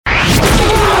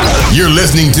You're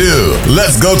listening to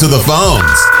Let's Go to the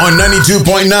Phones on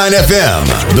 92.9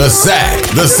 FM. The SAC,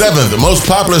 the seventh most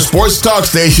popular sports talk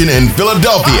station in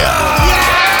Philadelphia.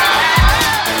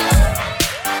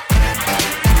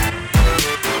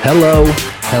 Hello.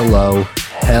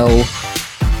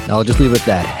 I'll just leave it at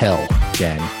that. Hell,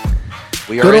 gang.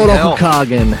 We are Good in old hell. Uncle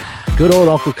Coggin. Good old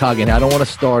Uncle Coggin. I don't want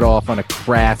to start off on a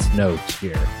crass note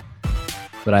here,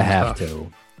 but I have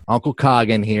to. Uncle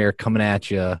Coggin here coming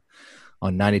at you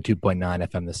on 92.9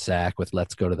 FM The Sack with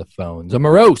Let's Go to the Phones. A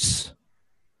morose.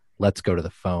 Let's Go to the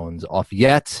Phones. Off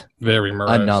yet Very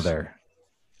morose. another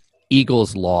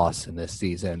Eagles loss in this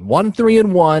season.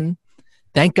 1-3-1.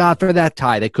 Thank God for that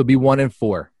tie. They could be 1-4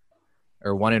 or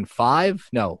 1-5.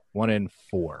 No, 1-4.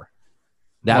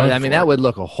 That would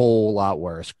look a whole lot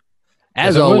worse.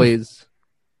 As always,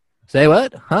 say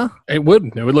what? Huh? It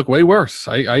would look way worse.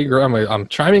 I agree. I'm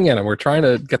chiming in, and we're trying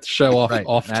to get the show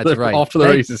off to the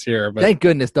races here. But thank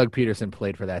goodness Doug Peterson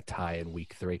played for that tie in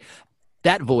week 3.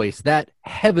 That voice, that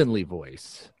heavenly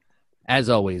voice. As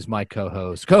always, my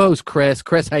co-host Chris.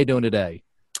 Chris, how you doing today?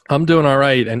 I'm doing all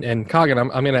right. And Coggin, I'm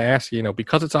going to ask you,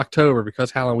 because it's October, because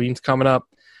Halloween's coming up,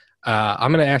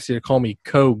 I'm going to ask you to call me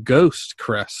Co-Ghost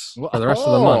Chris for the rest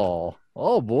of the month.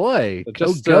 Oh boy,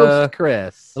 Just, Co-Ghost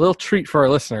Chris. A little treat for our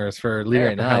listeners for leading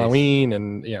Very up to nice. Halloween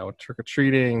and trick or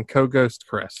treating. Co-Ghost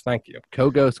Chris, thank you.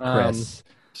 Co-Ghost Chris.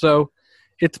 So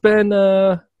it's been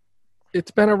a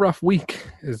rough week,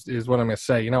 is what I'm going to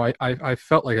say. I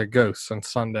felt like a ghost on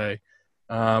Sunday.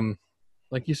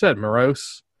 Like you said,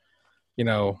 morose.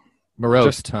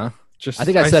 Morose, huh? I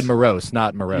think I said morose,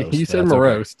 not morose. You said That's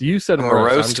morose. okay. You said A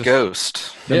morose. morose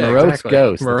ghost. The morose exactly.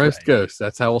 ghost. Morose That's right. ghost.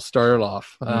 That's how we'll start it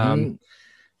off. Mhm.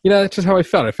 That's just how I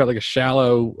felt. I felt like a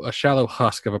shallow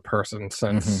husk of a person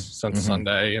since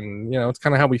Sunday, and it's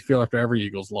kind of how we feel after every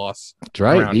Eagles loss. That's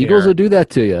right. around The Eagles here. will do that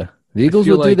to you. The Eagles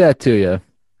feel will do like- that to you.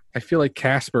 I feel like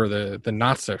Casper, the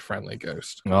not so friendly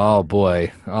ghost. Oh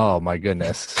boy! Oh my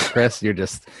goodness, Chris, you're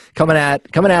just coming out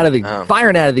of the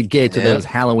firing out of the gates with Yeah. those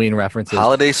Halloween references.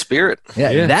 Holiday spirit.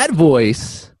 Yeah, that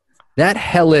voice, that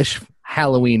hellish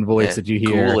Halloween voice that you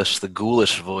hear. The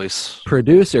ghoulish voice.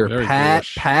 Producer Very Pat.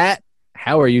 ghoulish. Pat,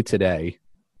 how are you today?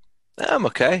 I'm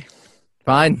okay.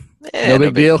 Fine. Yeah, No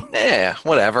big deal? Yeah,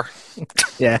 whatever.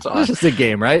 Yeah, all it's just a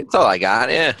game, right? That's all I got.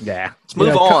 Yeah. Yeah. Let's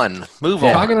move on. Move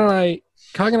on.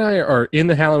 Coggin and I are in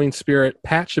the Halloween spirit.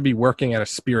 Pat should be working at a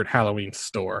spirit Halloween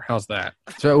store. How's that?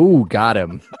 So, got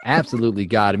him. Absolutely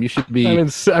got him. You should be.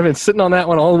 I've been sitting on that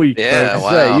one all week. Yeah, That's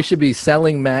wow. right. You should be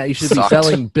selling You should be Sucked.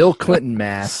 selling Bill Clinton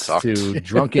masks Sucked. to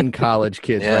drunken college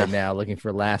kids Yeah. right now, looking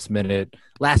for last minute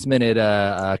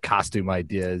costume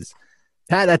ideas.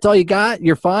 Pat, that's all you got.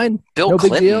 You're fine. Bill no big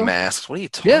Clinton deal masks. What are you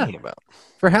talking Yeah. about?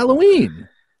 for Halloween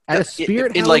at a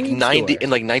spirit in Halloween store.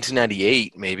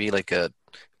 1998, maybe like a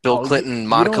Bill Oh, Clinton, you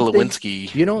Monica don't think-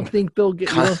 Lewinsky. You don't think Bill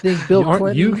Aren't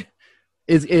Clinton you-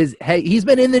 is hey? He's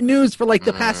been in the news for like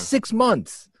the past 6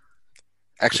 months.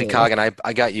 Actually, Yeah. Coggin,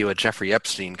 I got you a Jeffrey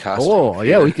Epstein costume. Oh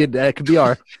yeah, we could. That could be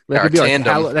our. That Our could be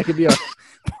tandem. our. That could be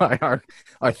our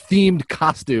themed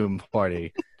costume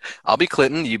party. I'll be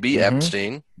Clinton. You be Mhm.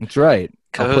 Epstein. That's right.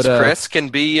 I'll Co-host put a- Chris can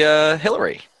be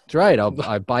Hillary. That's right. I'll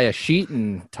buy a sheet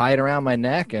and tie it around my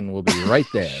neck, and we'll be right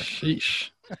there. Sheesh.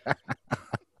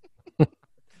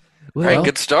 All right,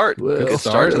 good start. well, Good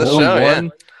start to the Well, show. Yeah.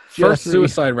 one first Jeffrey.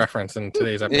 suicide reference in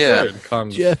today's episode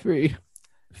comes. Jeffrey,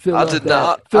 fill I up did that,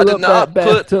 not- Fill I did up not that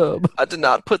put- bathtub. I did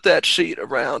not put that sheet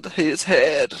around his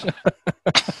head.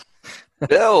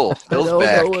 Bill's I don't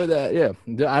back. know where that.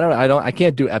 Yeah, I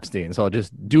can't do Epstein, so I'll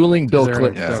just dueling Bill Is there-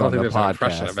 Clinton I don't on think the there's an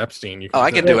impression of podcast. Epstein. Oh,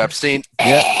 I can do Epstein.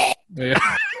 Yeah.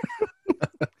 Yeah.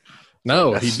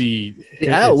 No, he'd be. Oh,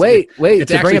 it's- wait.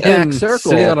 It's To bring actually it back him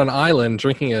circle. sitting on an island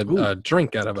drinking Ooh. a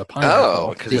drink out of a Oh,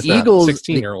 pineapple. 'cause The it's not- Eagles-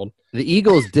 16-year-old. The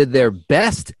Eagles did their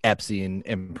best Epstein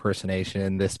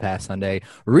impersonation this past Sunday.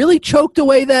 Really choked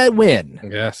away that win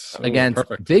Yes. Oh, against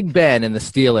perfect. Big Ben and the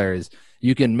Steelers.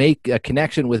 You can make a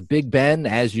connection with Big Ben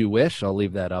as you wish. I'll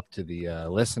leave that up to the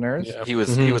listeners. Yeah. He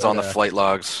was Mhm. on the flight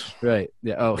logs. Right.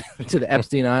 Yeah. Oh, to the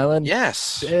Epstein Island.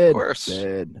 Yes, Ben, of course.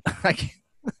 Ben. I can't-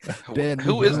 Ben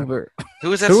Who is Hoover.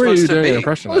 who is that Who are you supposed to doing an be?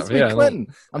 impression Oh, it's of? Bill Yeah. Clinton.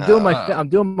 I'm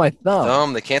doing my thumb.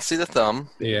 Thumb. They can't see the thumb.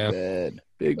 Yeah. Ben.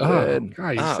 Big Oh, Ben. God,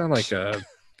 you Oh. sound like a.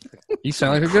 You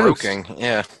sound like a ghost. Croaking.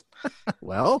 Yeah.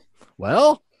 Well,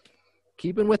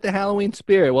 keeping with the Halloween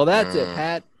spirit. Well, that's it,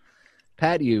 Pat.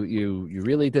 Pat, you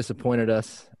really disappointed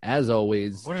us as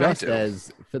always, What did I just do?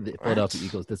 as for the Philadelphia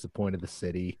Eagles disappointed the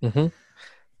city. Mhm.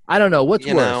 I don't know what's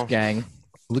You worse, know. gang.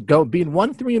 Being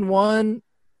 1-3-1,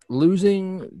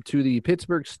 losing to the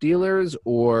Pittsburgh Steelers,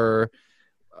 or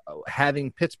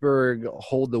having Pittsburgh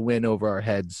hold the win over our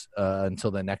heads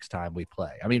until the next time we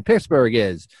play. I mean, Pittsburgh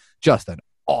is just an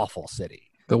awful city.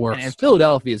 The worst. And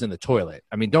Philadelphia is in the toilet.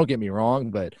 I mean, don't get me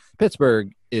wrong, but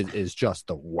Pittsburgh is just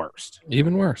the worst.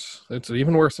 Even worse. It's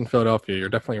even worse in Philadelphia. You're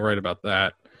definitely right about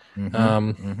that.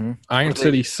 Iron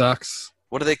City sucks.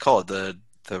 What do they call it? The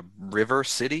River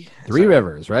City? Three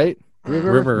Rivers, right?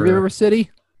 River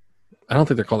City? I don't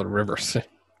think they're called a River City.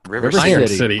 River Iron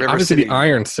City. City. River Obviously City. the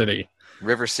Iron City.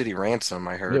 River City Ransom,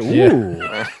 I heard.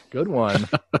 Ooh, good one.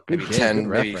 Good Maybe game, 10, good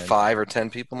maybe reference. 5 or 10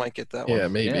 people might get that one. Yeah,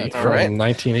 maybe. Yeah, From all right.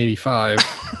 1985.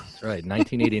 That's right,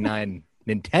 1989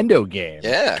 Nintendo game.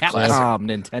 Yeah, classic. Capcom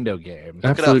Nintendo game.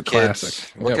 Look it Absolute up, kids.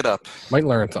 classic. Look Yep. it up. Might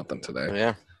learn something today.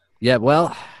 Yeah. Yeah,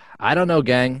 well, I don't know,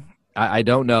 gang. I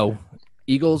don't know.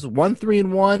 Eagles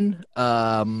 1-3-1.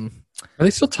 Are they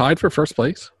still tied for first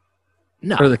place?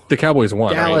 No, Or the Cowboys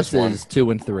won, right? Dallas won. is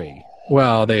 2-3.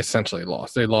 Well, they essentially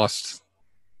lost. They lost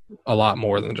a lot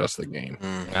more than just the game.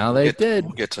 Well, they did.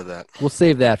 We'll get to that. We'll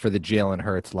save that for the Jalen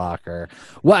Hurts locker.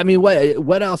 Well, I mean,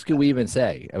 what else could we even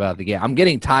say about the game? I'm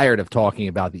getting tired of talking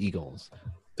about the Eagles.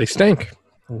 They stink.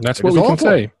 That's It what was we can awful.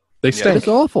 say. They stink. It's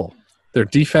awful. Their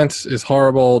defense is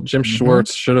horrible. Jim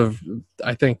Schwartz should have.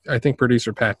 I think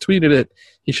producer Pat tweeted it.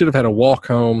 He should have had a walk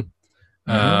home,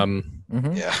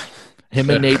 Mhm. Yeah. Him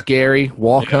and Nate Gary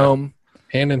walk home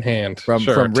hand in hand from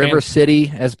Sure, River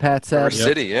City, as Pat said. River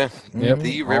City, yeah. Yep.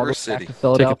 The All River the way back City. to Take a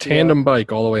Philadelphia. tandem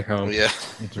bike all the way home. Yeah.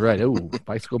 That's right. Ooh,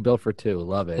 bicycle built for two.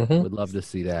 Love it. Mhm. Would love to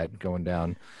see that going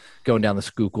down the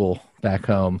Schuylkill back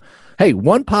home. Hey,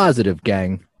 one positive,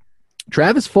 gang.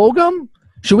 Travis Fulgham.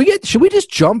 Should we just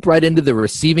jump right into the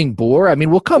receiving bore? I mean,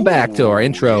 we'll come back to our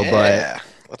intro, yeah.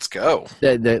 Let's go.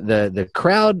 but the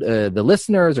crowd, the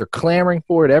listeners are clamoring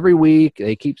for it every week.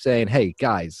 They keep saying, "Hey,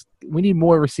 guys, we need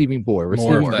more receiving bore.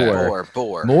 Receiving of that. bore.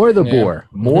 Boar. More of the Yeah. bore.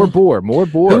 More bore. More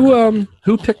bore."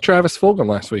 Who picked Travis Fulgham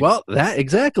last week? Well, that's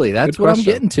Good what I'm question.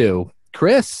 getting to.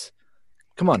 Chris,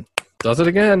 come on. Does it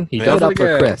again? He Give does it up it for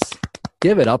again. Chris.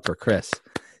 Give it up for Chris.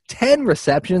 10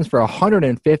 receptions for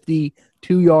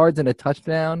 152 yards and a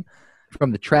touchdown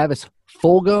from the Travis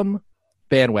Fulgham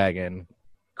bandwagon.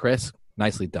 Chris,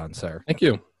 nicely done, sir. Thank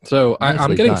you. So I'm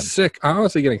Nicely getting done. sick. I'm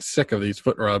honestly getting sick of these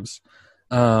foot rubs.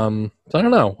 So I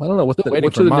don't know. Waiting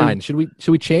What for should mine. Should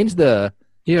we change the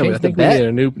Yeah, change I the think we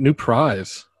bet? need a new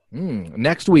prize.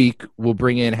 Next week we'll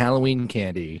bring in Halloween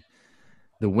candy.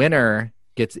 The winner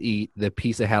gets to eat the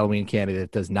piece of Halloween candy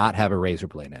that does not have a razor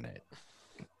blade in it.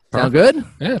 Sound good?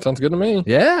 Yeah, it sounds good to me.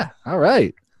 Yeah. All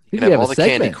right. You We can have all a the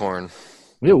candy segment. corn.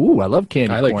 Yeah, ooh, I love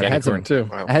candy I like corn. candy corn too.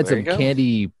 Well, I had there some you go.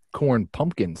 candy corn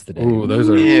pumpkins today. Ooh, those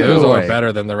are Ew. those are Boy.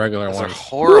 better than the regular Those are ones.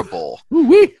 horrible.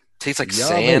 Ooh-wee. Tastes like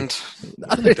Yummy. sand.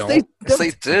 They don't. Yes, they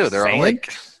do. They're all Sand?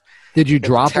 like Did you the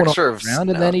drop one on texture the of ground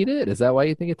and no. then eat it? Is that why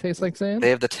you think it tastes like sand?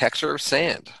 they have the texture of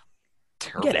sand.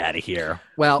 Terrible. Get out of here.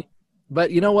 Well,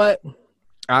 but you know what?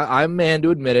 I'm man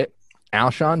to admit it.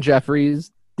 Alshon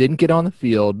Jeffries didn't get on the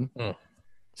field. Mm.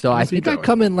 So I How's he think I doing?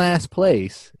 come in last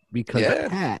place because Yeah.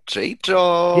 Pat J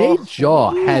Jaw. Jay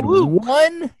Jaw had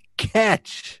one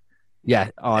catch. Yeah,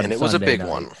 on And it was a Sunday big night.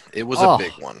 one. It was Oh. a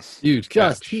big one. Huge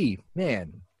Just catch. he,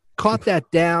 man, caught that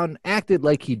down, acted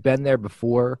like he'd been there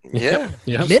before. Yeah.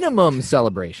 Yep. Minimum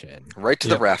celebration. Right to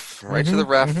the Yep. ref. Right to the Mhm,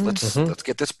 ref. mhm. Let's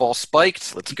get this ball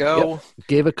spiked. Let's go.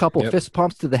 Gave a couple Yep. fist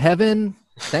pumps to the heaven.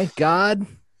 Thank God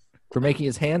for making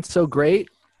his hands so great.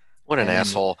 What an And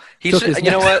asshole. He took should, his you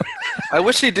know what? I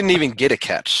wish he didn't even get a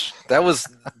catch. That was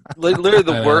literally I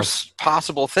the know. worst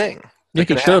possible thing. You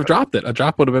could should have happen. dropped it. A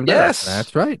drop would have been better. Yes.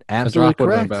 That's right. A Absolutely drop would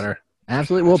have correct. been better.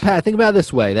 Absolutely. Well, Pat, think about it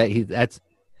this way: that's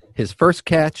his first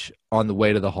catch on the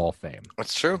way to the Hall of Fame.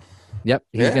 That's true. Yep,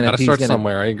 he's Yeah. gonna Got to he's start gonna-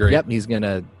 somewhere. I agree. Yep, he's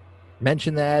gonna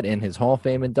mention that in his Hall of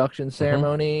Fame induction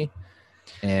ceremony,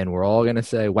 and we're all gonna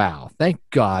say, "Wow, thank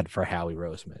God for Howie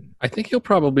Roseman." I think he'll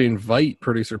probably invite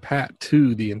producer Pat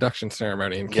to the induction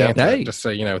ceremony in Yeah. Canton. Hey. Just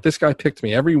say, this guy picked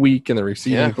me every week in the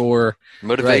receiving Yeah. corps,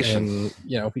 Motivation.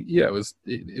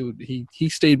 and he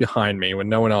stayed behind me when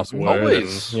no one else would.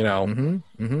 Always. And,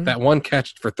 Mm-hmm. that one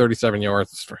catch for 37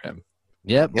 yards is for him.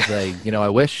 Yep. Say, I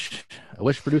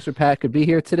wish producer Pat could be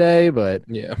here today, but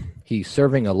Yeah. he's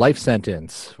serving a life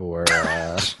sentence for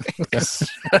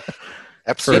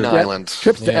Epstein For- Island.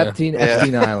 trips to Yeah.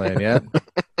 Epstein Island. Yep.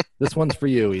 This one's for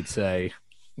you, he'd say.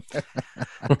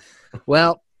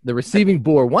 Well, the receiving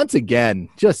bore once again.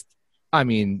 It's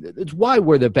why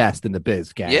we're the best in the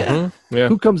biz, gang. Yeah. Mhm. Yeah.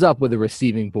 Who comes up with a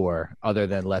receiving bore other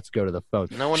than let's go to the phone?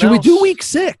 No one Should we else. do week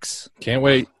 6? Can't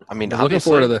wait. I mean, I'm looking obviously.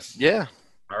 forward to this. Yeah.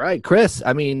 All right, Chris.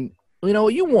 I mean,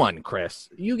 you won, Chris.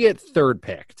 You get third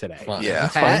pick today. Fine. Yeah.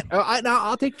 That's Pat, fine.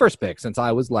 I'll take first pick since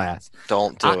I was last.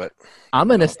 Don't do it. I'm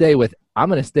going to stay with I'm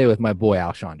going to stay with my boy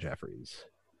Alshon Jeffries.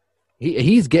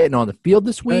 He's getting on the field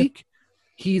this week.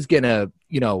 He's gonna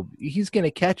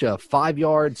catch a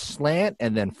 5-yard slant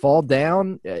and then fall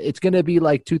down. It's gonna be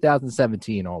like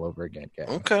 2017 all over again.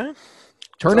 Okay. Okay.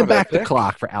 Turning back the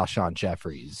clock for Alshon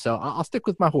Jeffries. So I'll stick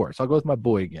with my horse. I'll go with my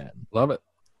boy again. Love it.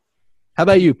 How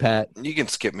about you, Pat? You can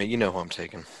skip me. You know who I'm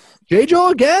taking. J-Jaw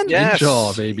again? Yes.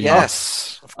 J-Jaw, baby.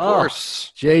 Yes, of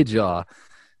course. J-Jaw.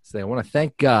 So I want to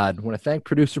thank God. I want to thank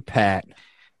producer Pat.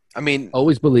 I mean,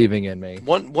 always believing in me.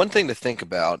 One thing to think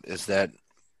about is that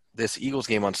this Eagles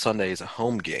game on Sunday is a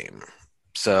home game.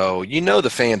 So the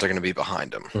fans are going to be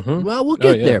behind them. Mm-hmm. Well, we'll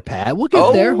get there, Pat. We'll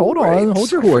get there. Hold on.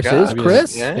 Hold your horses.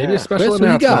 Chris? Maybe a special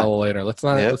announcement a little later.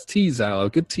 Let's tease out. A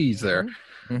good tease there.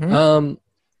 Mm-hmm.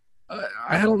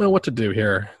 I don't know what to do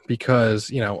here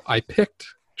because, I picked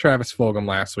Travis Fulgham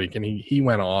last week and he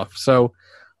went off. So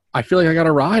I feel like I got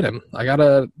to ride him. I got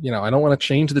to, I don't want to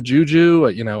change the juju.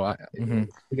 We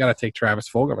got to take Travis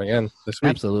Fulgham again this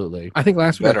week. Absolutely. I think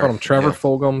last week I called him Trevor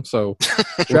Fulgham. So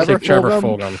Trevor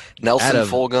Fulgham. Nelson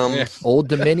Fulgham. Yeah. Old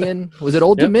Dominion. Was it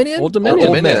Old Dominion? Old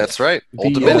Dominion. That's right.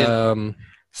 Old Dominion.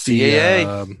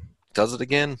 CAA. Does it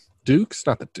again. Dukes?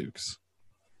 Not the Dukes.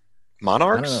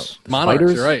 Monarchs?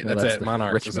 Monarchs, you're right. That's it.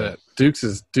 Monarchs is it. Dukes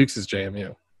is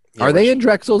JMU. Are they in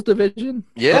Drexel's division?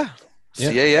 Yeah.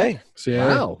 CAA.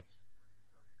 Wow.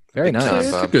 Very nice.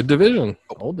 It's a good division.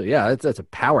 That's a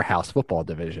powerhouse football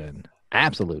division.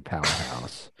 Absolute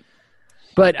powerhouse.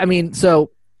 But,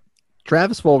 so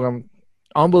Travis Fulgham,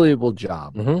 unbelievable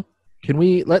job. Mm-hmm. Can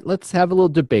we let's have a little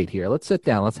debate here. Let's sit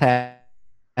down. Let's hash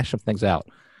some things out.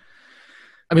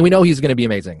 We know he's going to be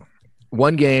amazing.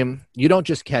 One game, you don't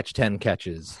just catch 10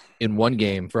 catches in one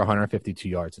game for 152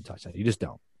 yards and touchdown. You just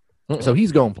don't. Mm-mm. So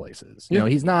he's going places.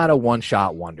 He's not a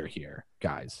one-shot wonder here,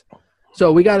 guys.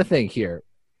 So we got to think here.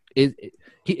 Is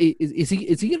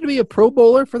he going to be a Pro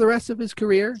Bowler for the rest of his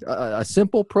career? A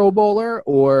simple Pro Bowler?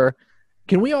 Or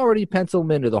can we already pencil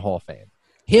him into the Hall of Fame?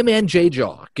 Him and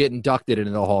J-Jaw get inducted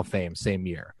into the Hall of Fame same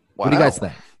year. Wow. What do you guys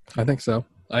think? I think so.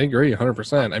 I agree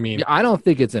 100%. I don't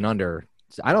think it's an under.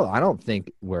 I don't think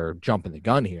we're jumping the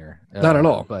gun here. Not at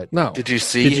all. But no. Did you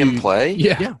see him play?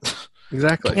 Yeah.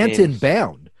 Exactly. Canton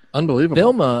bound.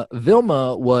 Unbelievable.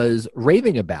 Vilma was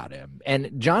raving about him,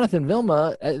 and Jonathan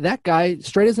Vilma, that guy,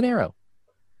 straight as an arrow.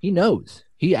 He knows.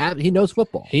 He knows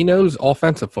football. He knows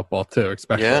offensive football too,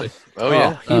 especially. Yeah. Oh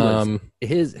yeah.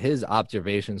 His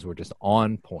observations were just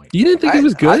on point. You didn't think he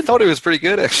was good? I thought he was pretty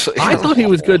good, actually. I thought he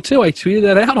was good too. I tweeted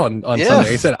that out on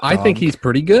Sunday. I said I think he's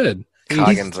pretty good.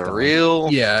 Coggins are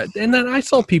real. Yeah, and then I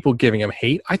saw people giving him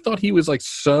hate. I thought he was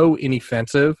so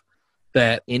inoffensive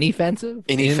that inoffensive.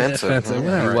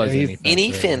 Whatever. He was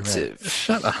inoffensive.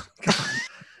 Shut up.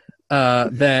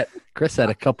 That Chris had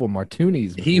a couple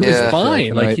martinis. He was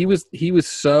fine. Like he was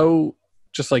so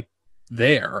just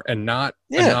there and not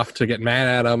enough to get mad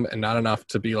at him and not enough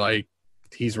to be like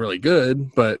he's really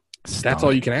good. But that's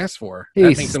all you can ask for.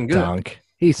 That makes him good.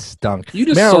 He stunk. You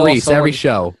just Merrill Reese every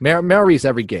show. Merrill Reese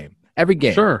every game. Every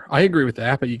game. Sure, I agree with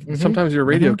that, but sometimes your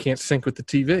radio can't sync with the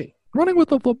TV. Running with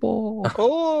the football.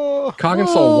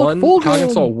 Coggins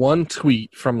saw one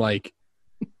tweet from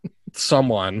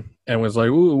someone and was like,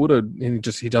 "Ooh,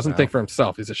 he doesn't think for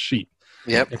himself. He's a sheep."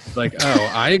 Yep. It's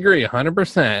I agree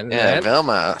 100%. Yeah,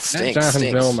 Vilma stinks.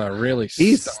 Jonathan Vilma really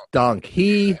stunk.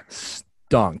 He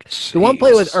stunk. The one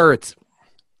play with Ertz,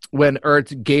 when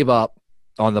Ertz gave up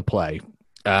on the play,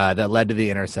 that led to the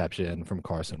interception from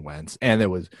Carson Wentz, and there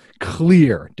was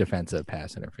clear defensive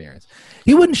pass interference.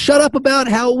 He wouldn't shut up about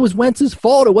how it was Wentz's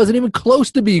fault. It wasn't even close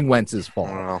to being Wentz's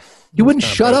fault. He wouldn't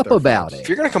shut up about it. If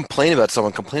you're going to complain about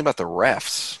someone, complain about the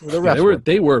refs.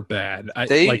 They were bad.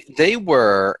 They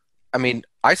were. I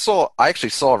actually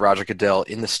saw Roger Goodell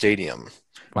in the stadium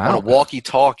on a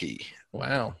walkie-talkie.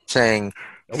 Wow. Saying,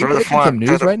 "Throw the flag." Some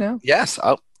news right now? Yes.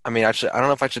 I don't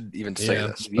know if I should even say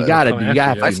this. You got to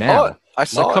now. I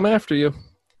saw it. Come after you.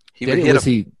 Was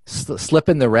he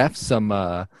slipping the refs some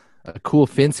cool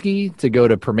Finsky to go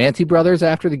to Permanente Brothers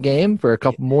after the game for a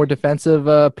couple more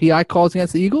defensive PI calls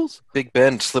against the Eagles? Big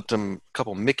Ben slipped him a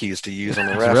couple Mickeys to use on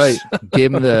the refs. That's right.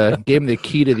 Gave him the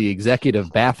key to the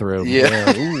executive bathroom.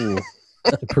 Yeah. Ooh.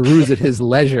 To peruse at his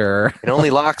leisure. It only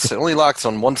locks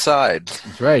on one side.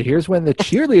 That's right. Here's when the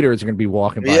cheerleaders are going to be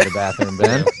walking by the bathroom,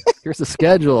 Ben. Here's the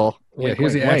schedule. Yeah,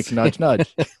 here's the access. Nudge,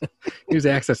 nudge. Here's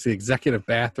access to the executive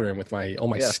bathroom with all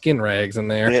my skin rags in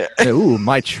there. Yeah. Ooh,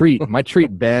 my treat,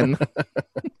 Ben.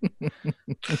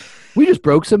 We just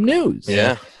broke some news.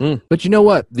 Yeah. But you know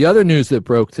what? The other news that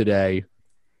broke today,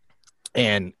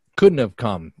 and couldn't have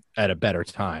come at a better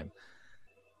time.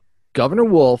 Governor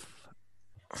Wolf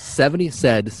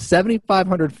said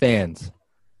 7,500 fans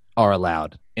are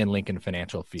allowed in Lincoln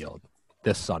Financial Field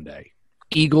this Sunday.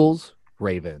 Eagles,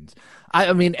 Ravens.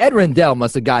 I mean, Ed Rendell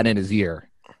must have gotten in his ear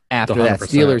after that 100%.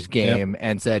 Steelers game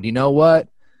and said, you know what?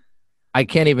 I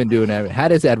can't even do it. How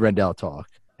does Ed Rendell talk?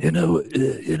 You know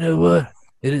what?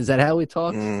 Is that how he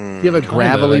talks? Do you have a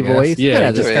gravelly voice? Yeah,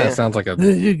 it just Yeah. kind of sounds like a. No,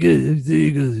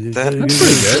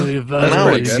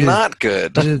 it's not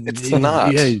good. It's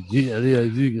not.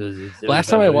 Last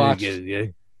time I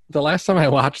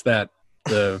watched the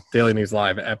Daily News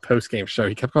Live at post game show,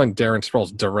 he kept calling Darren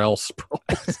Sproles Darrell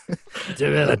Sproles.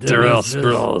 Darrell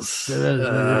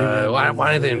Sproles.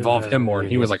 Why did they involve him more? And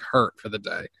he was like hurt for the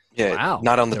day. Yeah, Wow.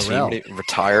 not on the Darrell. team.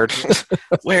 Retired.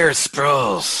 Where's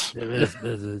Sproles?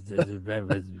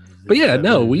 But yeah,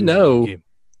 no, we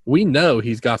know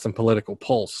he's got some political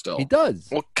pulse still. He does.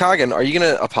 Well, Coggin, are you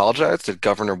going to apologize to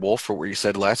Governor Wolf for what you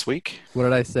said last week? What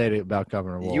did I say about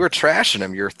Governor Wolf? You were trashing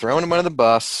him. You were throwing him under the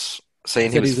bus,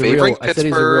 saying he was I said favoring he's a real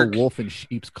Pittsburgh. wolf in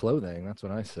sheep's clothing. That's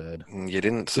what I said. You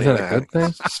didn't say Isn't that. that a good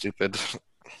thing? It's stupid.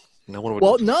 No one would.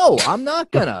 Well, no, I'm not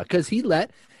gonna, because he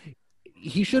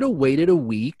should have waited a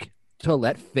week to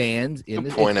let fans in.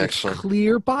 Good point, it's actually.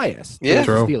 Clear bias. Yeah.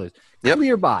 towards the True. Steelers. Yep.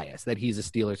 Clear bias that he's a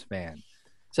Steelers fan.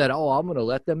 Said, "Oh, I'm going to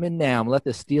let them in now. I'm going to let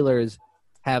the Steelers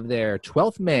have their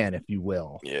 12th man, if you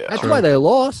will." Yeah. That's True. why they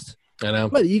lost. I know.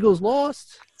 That's why the Eagles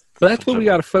lost. But that's what we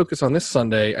got to focus on this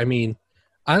Sunday. I mean,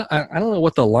 I don't know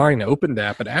what the line opened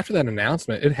at, but after that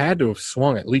announcement, it had to have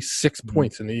swung at least 6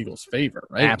 points in the Eagles' favor,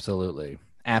 right? Absolutely.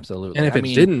 And if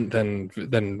didn't,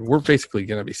 then we're basically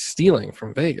going to be stealing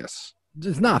from Vegas.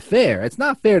 It's not fair. It's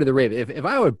not fair to the Ravens. If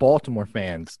I were Baltimore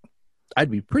fans, I'd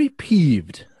be pretty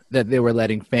peeved that they were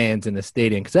letting fans in the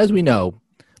stadium. Because as we know,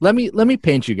 let me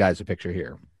paint you guys a picture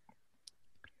here.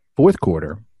 Fourth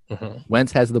quarter,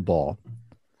 Wentz has the ball.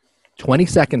 20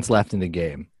 seconds left in the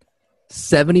game.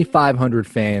 7,500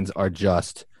 fans are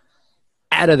just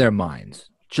out of their minds.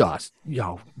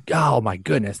 Oh my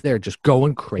goodness, they're just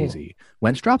going crazy.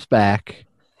 Wentz drops back,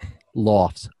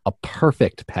 lofts a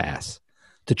perfect pass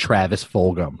to Travis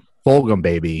Fulgham. Fulgham,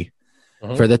 baby,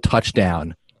 for the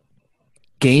touchdown.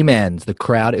 Game ends. The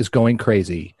crowd is going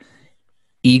crazy.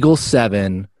 Eagles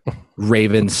 7,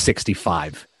 Ravens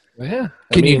 65. Yeah.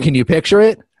 Can you picture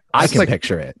it? I That's can like-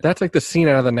 picture it. That's like the scene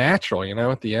out of The Natural,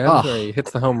 at the end Oh. where he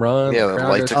hits the home run. Yeah, the crowd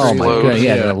lights goes Oh my crazy. explode. god!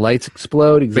 Yeah, the lights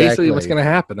explode. Exactly. Basically, what's going to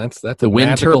happen? That's the a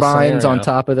wind magical turbines scenario. on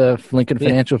top of the Lincoln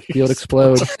Financial Field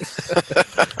explode.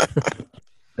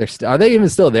 Are they even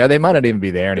still there? They might not even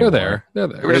be there anymore. They're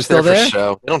there. We were just still there for there?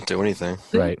 show. They don't do anything.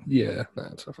 Right. Yeah,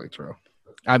 that's definitely true.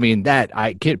 I mean, that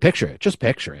I can't picture it. Just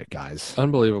picture it, guys.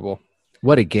 Unbelievable.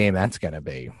 What a game that's going to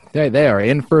be. They are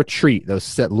in for a treat.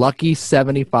 Those lucky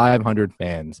 7,500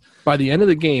 fans. By the end of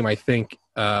the game, I think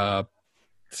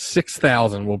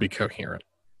 6,000 will be coherent.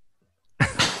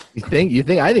 You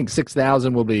think? I think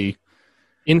 6,000 will be.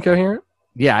 Incoherent?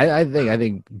 Yeah, I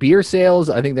think beer sales.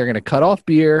 I think they're going to cut off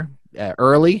beer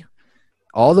early.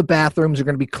 All the bathrooms are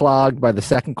going to be clogged by the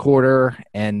second quarter,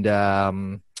 and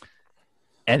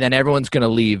then everyone's going to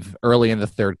leave early in the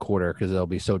third quarter because they'll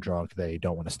be so drunk they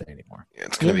don't want to stay anymore. Yeah,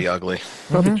 it's going to be ugly.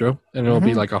 Probably true. And it'll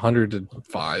be like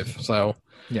 105. So,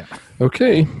 Yeah.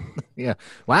 okay.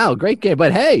 Wow, great game.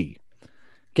 But hey,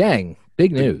 gang,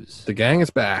 big news. The gang is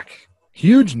back.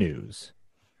 Huge news.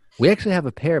 We actually have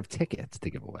a pair of tickets to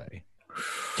give away.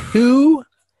 2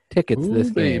 tickets to this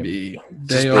Ooh, game. baby.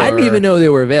 They I didn't are even know they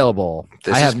were available.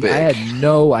 This I is big. had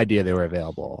no idea they were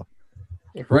available.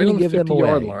 right gonna on the give them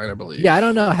 50-yard away. line, I believe. Yeah, I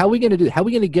don't know. How are we going to do? How are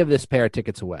we going to give this pair of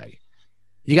tickets away?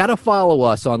 You got to follow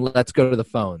us on Let's Go to the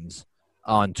Phones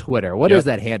on Twitter. What is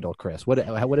that handle, Chris? What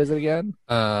is it again?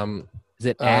 Is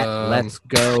it at Let's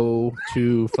Go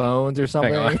to Phones or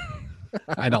something? Hang on.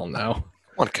 I don't know.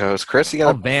 Come on, Coast. Chris, you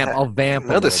I'll got vamp. I'll vamp.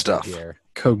 know a this little bit stuff. here.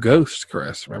 Co-ghost,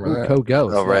 Chris. Remember that?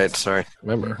 Co-ghost. Oh, right. yes. Sorry.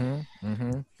 Remember.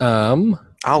 Mm-hmm.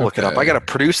 I'll look it up. Okay. I got to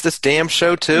produce this damn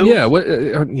show, too? Yeah. What?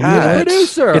 Ah,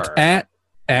 Producer. It's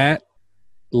at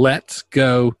Let's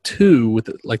Go to with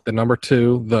like the number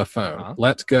 2 the phone. Uh-huh.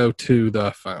 Let's Go to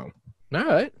the phone. All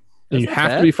right. And you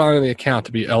have to be following the account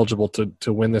to be eligible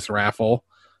to win this raffle.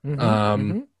 Mhm,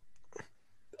 Um, mhm.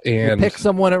 And We'll pick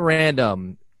someone at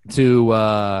random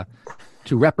to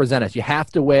represent us. You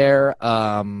have to wear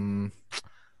a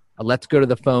Let's Go to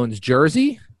the Phones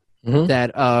jersey Mhm.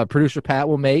 that producer Pat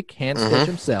will make, hand stitch Mhm.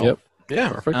 himself. Yep. Yeah.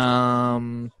 perfect.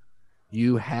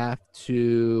 You have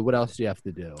to. What else do you have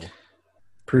to do?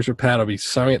 Producer Pat will be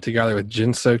sewing it together with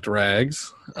gin-soaked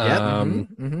rags. Yep.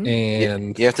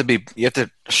 And You have to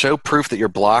show proof that you're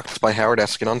blocked by Howard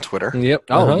Eskin on Twitter. yep.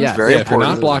 Oh, yeah. Very If you're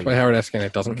not important. blocked by Howard Eskin,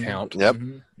 it doesn't count. Yep.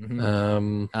 You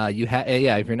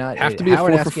if you're not, Have to be a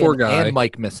Howard 4 for Eskin 4 guy. and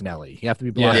Mike Missinelli. You have to be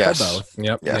blocked Yes. by both.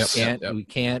 Yep. Yes. Yep. We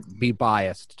can't be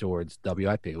biased towards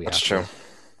WIP. We That's have true. to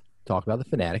talk about the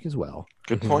Fanatic as well.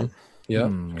 Good point.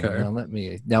 Yep.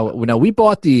 Okay. Now we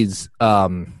bought these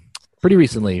pretty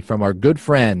recently from our good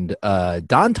friend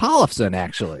Don Tollefson.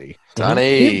 Actually,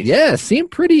 Donnie. seemed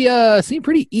pretty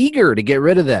eager to get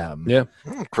rid of them. Yeah.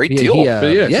 Great He- deal. he, But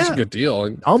yeah, it's just yeah. a good deal.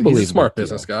 He's Unbelievable a smart deal.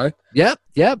 business guy. Yep.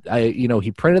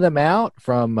 He printed them out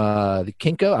from the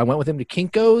Kinko. I went with him to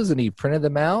Kinko's and he printed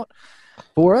them out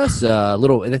for us. I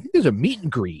think there's a meet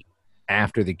and greet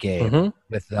after the game Mhm.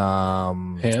 with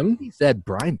Him. He said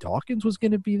Brian Dawkins was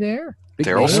going to be there. Big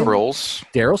Daryl name. Sproles.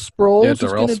 Daryl Sproles. Yeah, was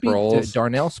Darrell gonna be- Sproles.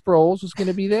 Darnell Sproles was going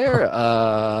to be there.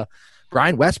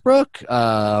 Brian Westbrook.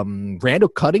 Randall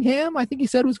Cunningham, I think he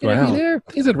said was going to Wow. be there.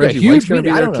 He said Yeah, Reggie huge White's going to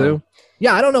be meeting. I there don't know. too.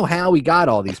 Yeah, I don't know how we got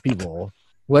all these people.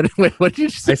 What did you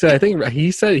say? I said I think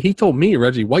he told me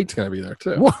Reggie White's going to be there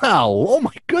too. Wow. Oh,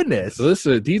 my goodness.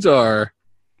 So these are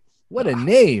What a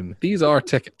name.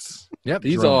 tickets. Yep.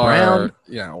 These Jerome are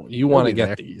Brown. you want to be get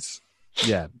there. these.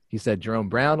 Yeah. He said Jerome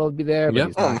Brown will be there, but Yep.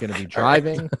 he's not going to be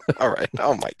driving. All right.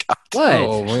 Oh my God. What?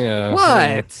 Oh yeah.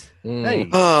 What? Mm. Hey.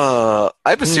 I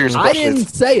have a serious I question. didn't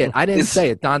say it. I didn't Is- say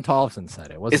it. Don Tollefson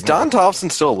said it. Wasn't Is Don me. Thompson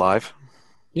still alive?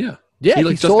 Yeah. Yeah, He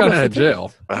just sold got us out of the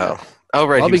jail. tickets. Oh,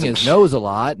 right. he Rubbing was in- his nose a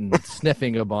lot and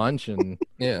sniffing a bunch, and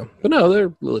Yeah. But no,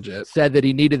 they're legit. said that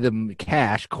he needed the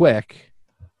cash quick.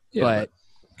 Yeah, but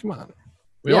come on.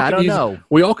 yeah, I don't know.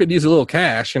 We all could use a little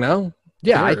cash, you know.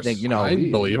 Yeah, I Course. think I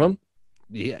believe him.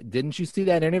 Yeah, didn't you see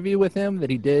that interview with him that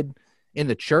he did in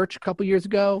the church a couple years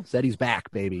ago? Said he's back,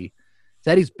 baby.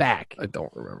 Said he's back. I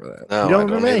don't remember that. No, You I don't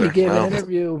remember that? He either. gave No. an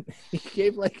interview. He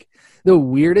gave like the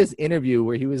weirdest interview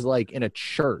where he was like in a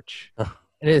church.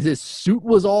 And his suit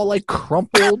was all like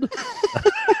crumpled.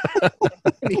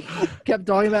 And he kept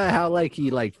talking about how like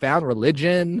he like found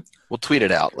religion. We'll tweet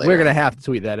it out later. We're gonna have to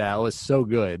tweet that out. It was so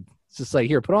good. It's just like,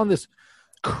 here, put on this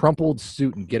crumpled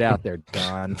suit and get out there,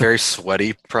 Don. Very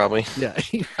sweaty, probably. Yeah.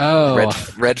 Oh,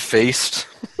 Red faced.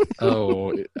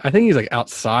 oh, I think he's like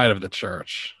outside of the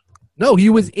church. No, he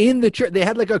was in the church. They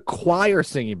had like a choir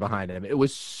singing behind him. It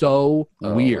was so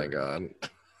Oh weird. my god.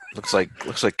 Looks like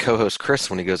co-host Chris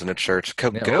when he goes into church. Yeah.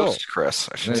 Ghost Chris,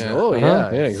 I should say. Yeah. Oh Uh-huh.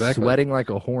 yeah, Yeah, exactly. Sweating like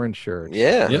a horn shirt.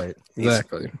 Yeah. Yep. Right.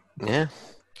 Exactly. Yeah.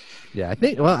 Yeah, I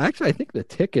think. Well, actually, I think the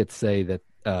tickets say that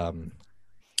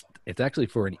it's actually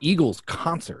for an Eagles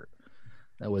concert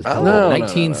that was held No, in no,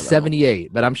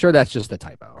 1978. But I'm sure that's just a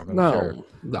typo. I'm sure. No,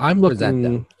 I'm Present looking.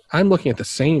 them. I'm looking at the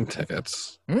same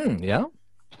tickets. Yeah.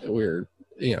 We're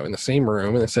in the same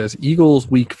room, and it says Eagles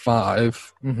Week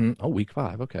 5, Mm-hmm. Oh, week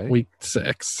 5. Okay. Week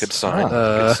 6. Good sign.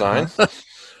 Uh, Good sign.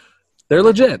 They're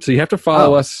legit, so you have to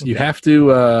follow us. You have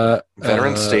to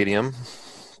Veteran Stadium,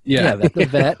 yeah, that's the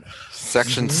vet.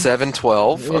 section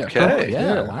 712. Yeah. Okay.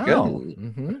 Yeah. yeah, Wow. good.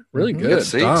 Mm-hmm. really Mhm. good. Good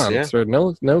seats, Don, yeah. so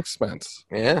no expense.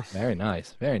 Yeah. Very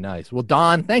nice. Very nice. Well,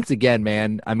 Don, thanks again,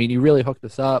 man. I mean, you really hooked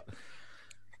us up.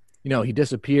 You know, he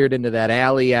disappeared into that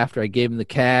alley after I gave him the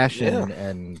cash,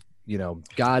 and you know,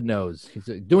 God knows he's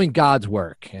doing God's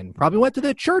work, and probably went to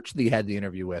the church that he had the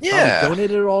interview with. Yeah. Probably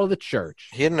donated it all to the church.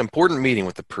 He had an important meeting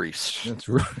with the priest. That's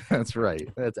right. That's right.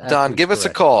 That's Don, absolutely give us a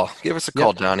correct. call. Give us a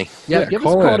call, Donnie. Yeah, Yeah, give us a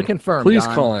call call in. to confirm. Please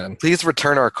Don. call in. Please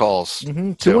return our calls.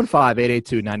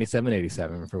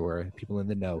 215-882-9787 for people in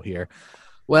the know here.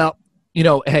 Well, you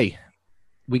know, hey,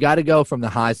 we got to go from the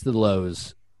highs to the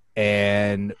lows,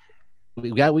 and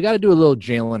we got to do a little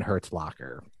Jalen Hurts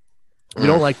locker. We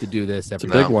don't like to do this It's a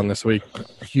every big one this week.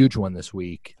 a huge one this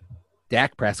week.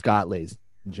 Dak Prescott, ladies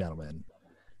and gentlemen,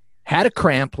 had a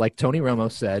cramp, like Tony Romo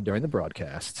said during the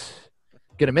broadcast.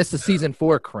 Gonna miss the season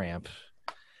 4 cramp.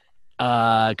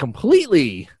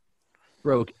 Completely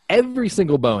broke every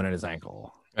single bone in his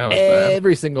ankle. That was bad.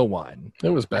 Every single one. It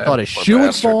was I bad. thought his Poor shoe had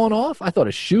bastard. fallen off. I thought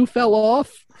his shoe fell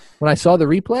off when I saw the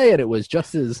replay, and it was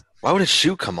just as Why would his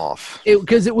shoe come off?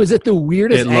 because it was at the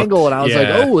weirdest It looked- angle, and I was yeah.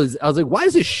 like, I was like, why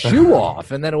is his shoe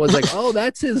off? And then it was like, oh,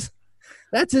 that's his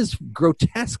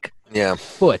grotesque Yeah.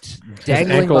 foot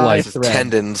dangling ankle, by like, a His thread.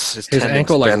 tendons. His His tendons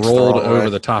ankle like bent the rolled wrong over way.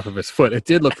 the top of his foot. It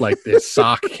did look like his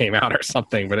sock came out or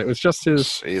something, but it was just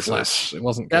his Jesus. flesh. It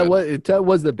wasn't good. That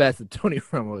was the best that Tony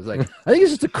Romo was like. I think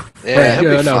it's just a cramp. Yeah,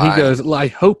 he'll be no, he fine. goes, well, I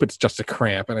hope it's just a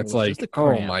cramp. And it's It was like, just a oh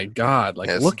cramp. my God, like,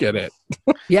 Yes. look at it.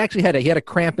 He actually had a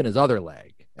cramp in his other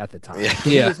leg at the time. Yeah.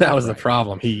 Yeah, He's that not was the right.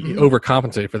 problem. He Mhm.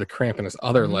 overcompensated for the cramp in his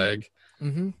other Mhm. leg.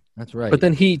 Mm-hmm. That's right. But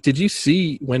then did you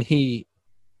see when he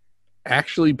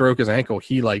actually broke his ankle,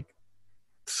 he like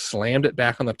slammed it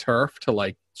back on the turf to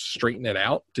like straighten it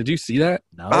out. Did you see that?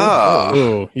 No.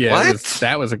 Oh, yeah. What?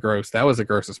 That was the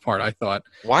grossest part, I thought.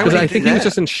 Why would Because he I do think that? he was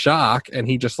just in shock, and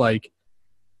he just like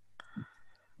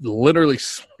literally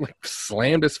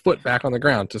slammed his foot back on the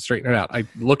ground to straighten it out.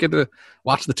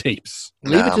 Watch the tapes.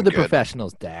 Leave Nah, it to I'm the good.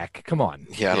 professionals, Dak. Come on.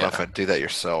 Yeah, I don't know Yeah. if I'd do that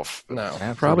yourself. No,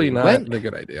 Absolutely. probably not When- a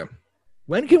good idea.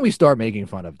 When can we start making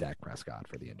fun of Dak Prescott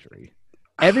for the injury?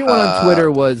 Everyone on Twitter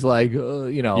was like,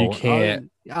 You can't.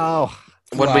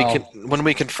 When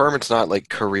we confirm it's not like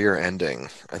career ending,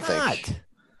 I think. not.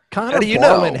 Connor How do you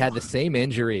Barwin know? had the same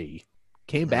injury.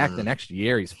 Came back the next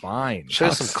year. He's fine. Show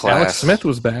some Alex class. Smith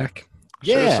was back.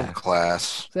 Show Yeah. some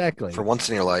class Exactly. for once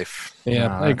in your life.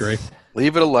 Yeah, I agree.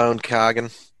 Leave it alone,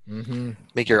 Coggin. Mm-hmm.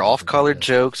 Make your off-colored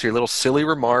jokes, your little silly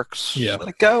remarks. Yeah. Let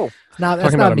it go. That's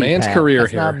Talking not about a me, man's Pat. career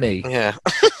That's here. not me. Yeah.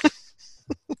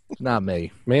 Not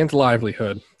me. Man's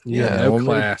livelihood. Yeah, no well,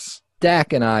 class.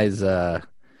 Dak and I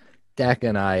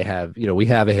have, we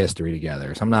have a history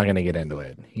together, so I'm not going to get into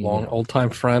it. Long old time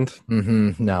friend.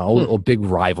 No, old big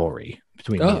rivalry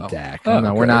between me and Dak. Oh, No,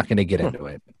 okay. we're not going to get into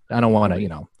it. I don't want to,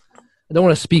 I don't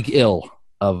want to speak ill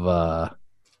of,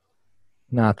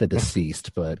 not the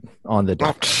deceased, but on the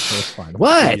dead. So it's fine.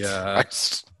 What? Yeah.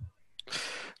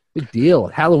 Big deal.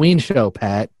 Halloween show,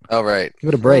 Pat. All right. Give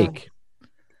it a break.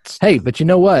 Hey, but you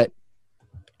know what?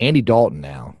 Andy Dalton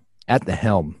now at the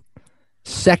helm.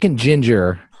 Second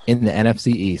ginger in the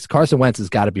NFC East. Carson Wentz has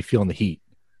got to be feeling the heat.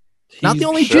 Not the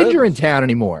only should. ginger in town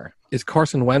anymore. Is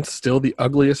Carson Wentz still the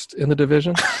ugliest in the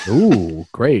division? Ooh,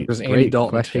 great. Does Andy great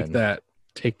Dalton question.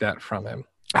 take that from him?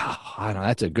 Oh, I don't know.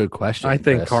 That's a good question. I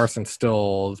think Chris. Carson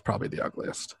still is probably the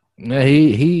ugliest. Yeah,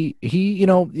 he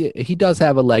does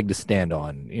have a leg to stand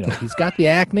on. He's got the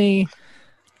acne.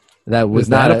 That was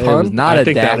not a pun? It was not I a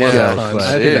think Dak that was joke. a pun. but-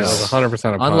 I think that Jeez. was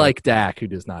 100% a pun. Unlike Dak, who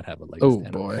does not have a leg to Oh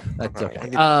stand on. boy. That's okay.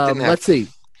 Didn't have- Let's see.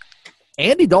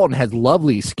 Andy Dalton has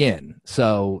lovely skin,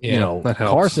 so Yeah, that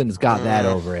helps. Carson's got that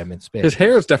over him in spades. His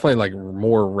hair is definitely like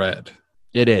more red.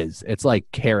 It is. It's like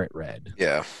carrot red.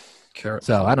 Yeah. Carrot.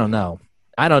 So I don't know.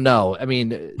 I mean,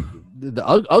 the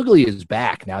ugly is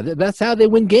back now. That's how they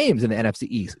win games in the NFC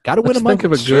East. Got to win Let's them. think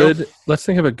of a True. good. Let's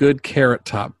think of a good carrot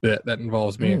top bit that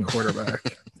involves me and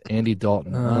quarterback. Andy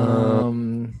Dalton.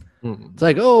 Hmm. It's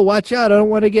like, oh, watch out! I don't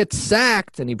want to get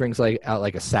sacked. And he brings out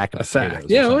a sack of A sack. potatoes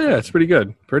or Yeah, oh something. yeah, it's pretty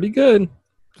good. Pretty good.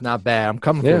 It's not bad. I'm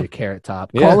coming Yeah. for you, Carrot Top.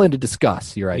 Yeah. Call in to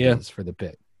discuss your ideas for the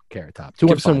bit, Carrot Top.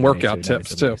 Give some 215-983-9797. workout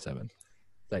tips, too.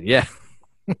 But yeah,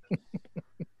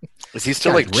 Is he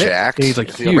still Guy's like ripped. jacked? And he's like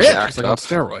Is he all huge. jacked He's like on up?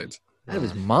 steroids. out of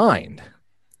his mind.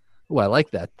 Oh, I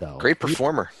like that though. Great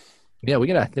performer. Yeah, we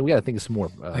gotta think of some more.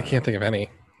 I can't think of any.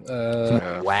 Some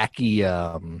Yeah.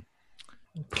 wacky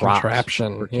props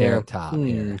Contraption. for Yeah. Carrot Top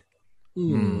here.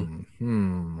 Do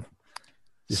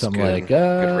It's something good. like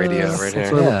Good radio right Some here.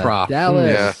 sort of a prop.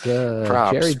 Dallas,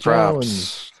 Props. Jerry Jones.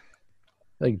 Props.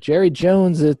 Like Jerry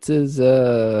Jones, it is I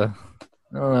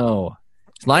don't know.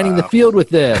 He's lining the Wow. field with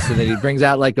this, and then he brings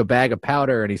out like a bag of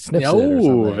powder and he sniffs it. Or Oh,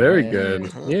 something. very Yeah.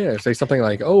 good. Yeah, say something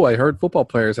like, "Oh, I heard football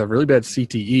players have really bad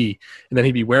CTE," and then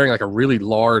he'd be wearing like a really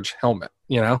large helmet.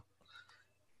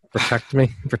 Protect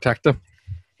him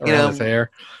around his hair.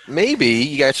 Maybe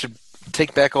you guys should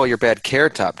take back all your bad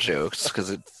Carrot Top jokes because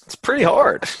it's pretty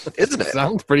hard, isn't it?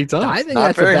 Sounds pretty tough. I think not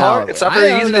that's very about. hard. It's not I very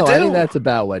don't easy to know. I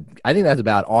think do. that's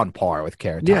about on par with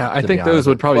Carrot Top. Yeah, I to think be those honest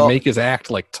would with probably Well- make his act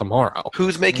like tomorrow.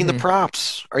 Who's making the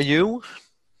props? Are you? you.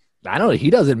 I don't know. He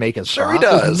doesn't make his Sure he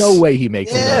props. There's does. no way he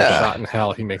makes his own Yeah. props. Shot in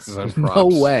hell, he makes his own No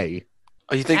props. way.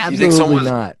 Oh, you think Absolutely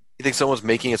not. You think someone's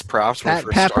making his props when Pat, he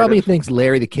first Pat started? probably thinks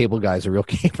Larry the Cable Guy is a real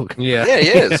cable guy. Yeah, Yeah, he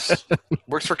is.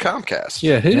 Works for Comcast.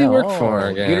 Yeah, who did he work Oh,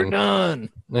 for Get her again? done.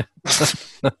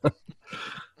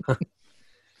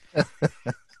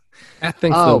 I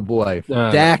think Oh so. boy,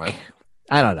 never Dak. mind.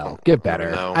 I don't know. Get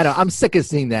better. No. I'm sick of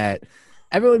seeing that.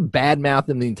 Everyone badmouthed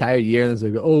him the entire year, and it's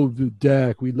like, "Oh,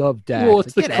 Dak, we love Dak." Well,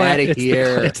 it's Like, get out of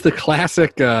here. It's the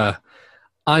classic.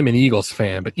 I'm an Eagles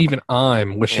fan, but even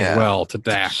I'm wishing Yeah. well to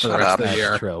Dak for the Shut rest up. of the That's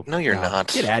year. true. No, you're not.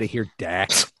 Get out of here,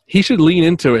 Dak. He should lean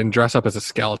into it and dress up as a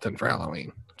skeleton for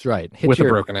Halloween That's right. Hit with a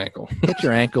your broken ankle. hit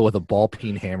your ankle with a ball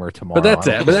peen hammer tomorrow. But that's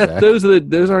I it. don't But care.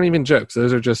 those aren't even jokes.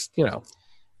 Those are just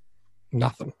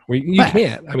nothing. You Facts.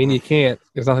 can't. I mean, you can't.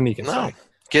 There's nothing you can No. say.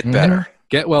 Get Mhm. better.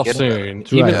 Get well Get soon.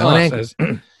 That's Even right. One us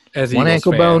ankle- as one Eagles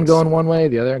ankle bone fans. going one way,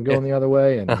 the other going the other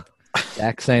way, and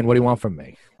Dak saying, "What do you want from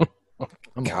me?"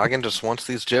 I'm Goggin just wants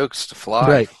these jokes to fly.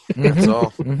 right. That's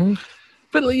all. Mhm.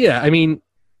 But yeah, I mean,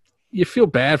 you feel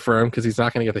bad for him because he's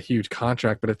not going to get the huge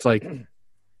contract. But it's like,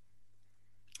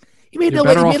 He made You're no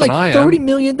way. better He off made than like I am. $30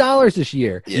 million this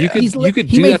year. Yeah. You could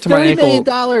He do made that to my $30 million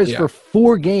ankle. Yeah. for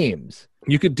 4 games.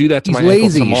 You could do that to He's my ankle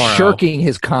lazy, tomorrow. shirking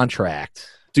his contract.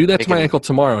 Do that to my Making- ankle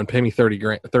tomorrow and pay me 30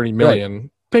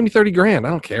 million. Pay me 30 grand. I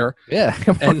don't care. Yeah,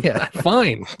 come on, And yeah.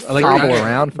 fine. Like, Hobble I-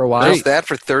 around for a while. Just that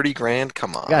for 30 grand?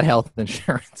 Come on. Got health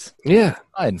insurance. Yeah.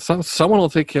 Fine. Someone will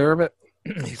take care of it.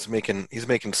 He's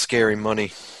making scary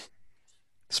money.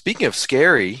 Speaking of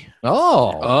scary,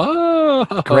 Oh,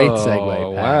 Oh, great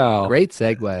segue. Pat. Wow. Great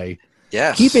segue.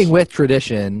 yes. Keeping with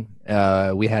tradition,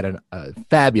 we had a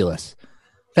fabulous.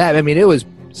 I mean, it was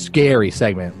scary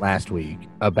segment last week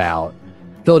about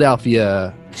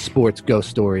Philadelphia sports ghost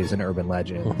stories and urban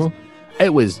legends. Mhm.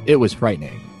 It was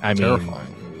frightening. I mean,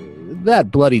 Terrifying.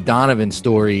 that bloody Donovan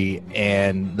story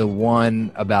and the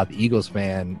one about the Eagles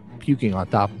fan puking on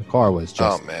top of the car was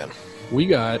just Oh man, We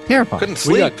got terrifying. couldn't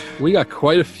we sleep. got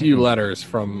quite a few letters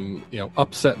from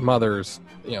upset mothers,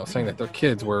 saying that their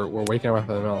kids were waking up in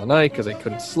the middle of the night because they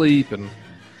couldn't sleep, and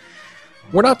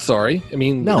we're not sorry. I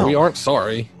mean, No. we aren't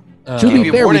sorry. To Give be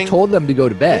you fair, we warning. told them to go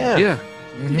to bed. Yeah.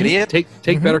 Yeah, Mhm. Idiot. take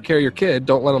Mhm. better care of your kid.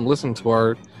 Don't let them listen to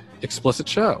our explicit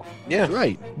show. Yeah. That's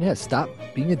right. Yeah, stop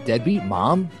being a deadbeat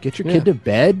mom. Get your Yeah. kid to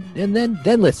bed, and then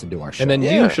listen to our show. And then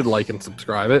Yeah. you should like and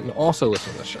subscribe it, and also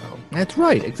listen to the show. That's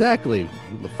right. Exactly.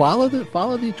 Follow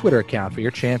the Twitter account for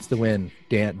your chance to win.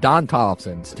 Don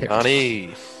Tollefson's tickets.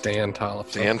 Johnny. Dan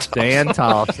Tollefson. Dan. Dan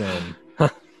Tollefson.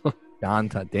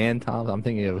 Dan Tollefson. I'm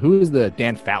thinking of who is the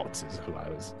Dan Fouts is who I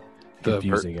was The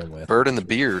confusing him with. Bird in the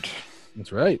beard.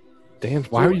 That's right. Dan.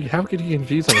 How could you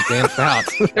confuse him with Dan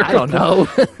Fouts? I don't know.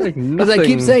 Like Because I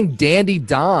keep nothing- saying Dandy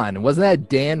Don. Wasn't that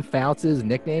Dan Fouts'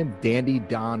 nickname? Dandy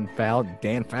Don Fout.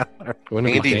 Dan Fout.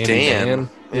 Wouldn't it be Dandy Dandy Dan.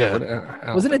 Yeah. I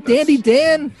don't Wasn't it think Dandy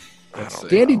Dan? that's- I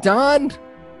don't Dandy Don?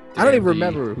 I don't even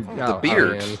Dandy- remember. Who, The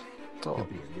beard. Dan- Oh,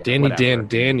 Danny whatever. Dan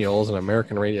Daniels, an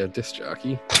American radio disc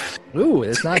jockey. Ooh,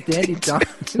 it's not Dandy Don.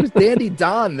 Who's Dandy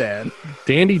Don then?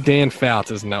 Dandy Dan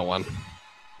Fouts is no one.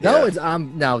 No, Yeah. it's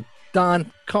now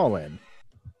Don Collin.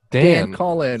 Dan Dan.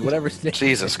 Collin, whatever his name.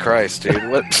 Jesus Christ, dude.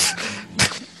 What?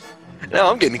 Now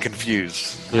I'm getting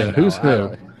confused. I Yeah, know, who's I who?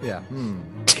 know. Yeah.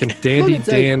 Can Dandy Look, it's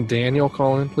like- Dan Daniel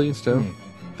call in, please, too?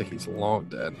 Hmm. I think he's long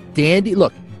dead.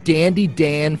 Dandy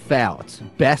Dan Fouts,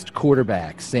 best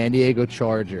quarterback, San Diego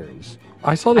Chargers.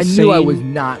 I saw the I same. knew I was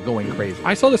not going crazy.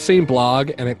 I saw the same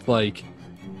blog, and it's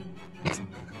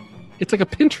like a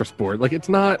Pinterest board. Like it's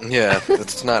not. Yeah,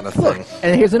 it's not a Look, thing.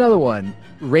 and here's another one.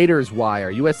 Raiders Wire,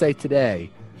 USA Today.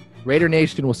 Raider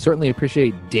Nation will certainly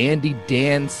appreciate Dandy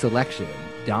Dan's selection.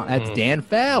 That's Hmm. Dan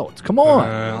Fouts. Come on.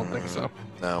 I don't think so.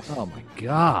 No. Oh my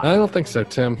god. I don't think so,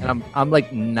 Tim. And I'm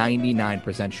like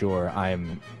 99% sure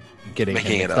I'm getting him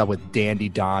Making it mixed up. up with Dandy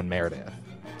Don Meredith.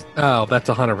 Oh, that's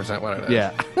 100% what it is.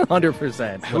 Yeah,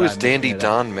 100%. Who is Dandy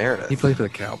Don Meredith? He played for the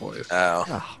Cowboys. Oh.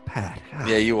 Oh, Pat.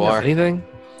 Yeah, you Yeah, are. anything?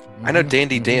 I know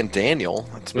Dandy Dan Daniel.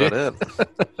 That's about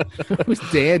it. Who's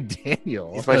Dan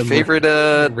Daniel? He's my Uh, favorite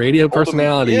Radio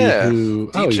personality yeah,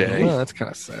 who DJ. well, that's kind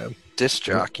of sad. disc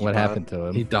jockey. What bud. happened to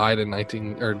him? He died in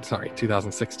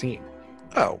 2016.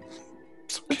 Oh.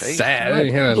 It's okay. Sad.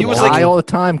 He, had a He was long- like- Lie all the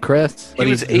time, Chris. He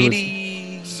was But he was-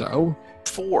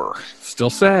 84. so still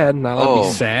sad. Not allowed to Oh, be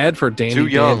sad for Danny too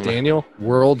young. Dan Daniel.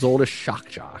 World's oldest shock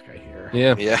jock, I hear.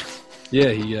 Yeah, Yeah. yeah.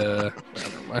 He never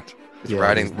mind. He's Yeah,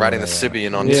 riding he's riding the doing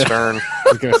Sibian on Yeah. the stern. I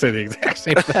was gonna say the exact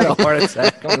same Had thing. a heart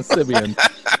attack on the Sibian.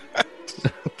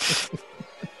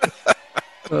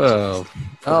 Oh,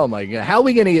 Oh my god! How are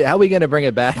we gonna bring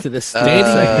it back to this Dandy,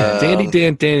 Uh, Dandy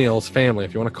Dan Daniel's family.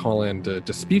 If you want to call in to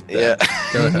dispute that,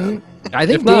 Yeah. go ahead. Mhm. I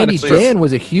think If not, Dandy it's just- Dan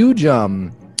was a huge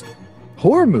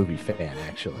horror movie fan,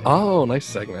 actually. Oh, nice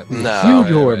segment. No. Huge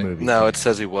Right, horror right. movie. No, it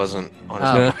says he wasn't on his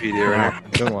Oh. Wikipedia right Ah,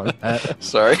 good one.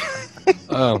 Sorry.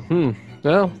 Oh,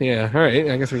 Well, yeah. All right.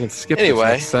 I guess we can skip this Anyway.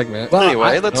 next segment. Well, Anyway,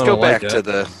 I let's don't go like back it. to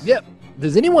the.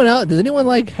 Does anyone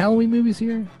like Halloween movies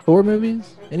here? Horror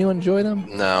movies? Anyone enjoy them?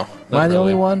 No. Am I the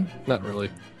only really. one? Not really.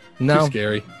 Too No.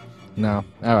 scary. No.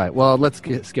 All right. Well, let's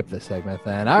skip this segment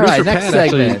then. All right. Next Pat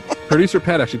actually- segment. Producer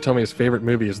Pat actually told me his favorite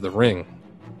movie is The Ring.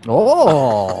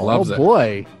 Oh, Loves oh it.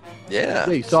 boy. Yeah.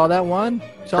 Hey, you saw that one?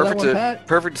 Saw that one, Pat?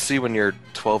 Perfect to see when you're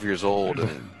 12 years old. And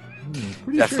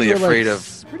Pretty Definitely you're afraid like,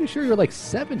 of- Pretty sure you're like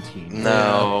 17.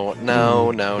 no,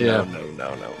 Yeah.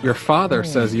 no. Your father Oh.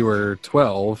 says you were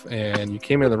 12 and you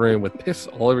came into the room with piss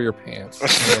all over your pants.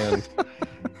 And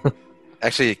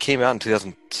Actually, it came out in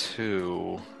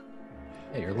 2002.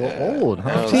 Hey, you're a little Yeah. old, huh?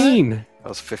 I was- 15. I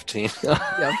was 15.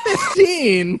 Yeah,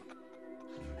 15.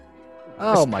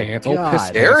 Oh Piss my pants, old piss god. pants,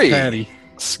 Scary. Patty.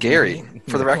 Scary.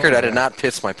 For the record, I did not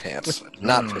piss my pants. I did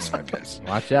not piss my pants.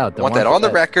 Watch out. I want that on the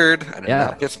record. I did Yeah.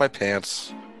 not piss my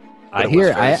pants. I it was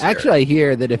hear. very scary. I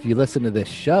hear that if you listen to this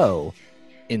show,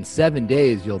 in 7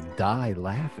 days you'll die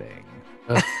laughing.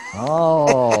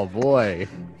 Oh boy!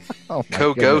 Oh, my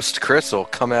Co-ghost Chris will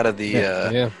come out of the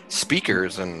Yeah.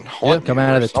 speakers and haunt goodness. Come you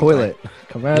out or of the something. toilet.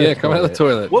 Come out. Yeah, come out of the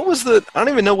toilet. What was the? I don't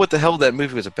even know what the hell that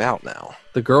movie was about now.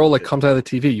 The girl like comes out of the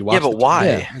TV. You watch. Yeah, but the why?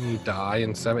 Yeah. And you die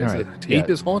in 7. All The right. tape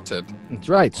Yeah. is haunted. That's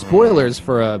right. Spoilers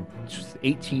for a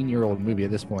 18-year-old movie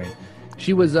at this point.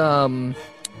 She was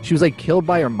like killed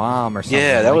by her mom or something.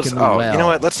 Yeah, that like was. in the Oh, well. you know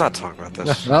what? Let's not talk about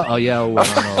this. Oh yeah, well,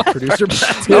 I don't know. Producer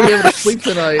Pat's gonna be able to sleep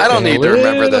tonight. I don't need to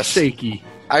remember Little this. Shaky.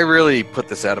 I really put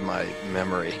this out of my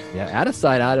memory. Yeah, out of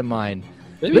sight, out of mind.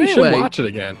 Maybe But you should anyway- watch it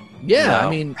again. Yeah, No, I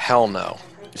mean, hell no.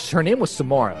 her name was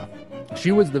Samara.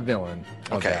 She was the villain.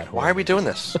 Of Okay, that why are we doing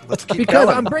this? Let's keep Because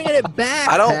going. I'm bringing it back,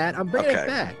 I don't- Pat. I'm bringing okay. it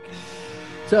back.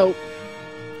 So,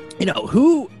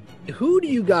 who do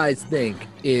you guys think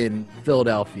in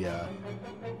Philadelphia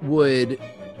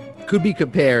could be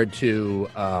compared to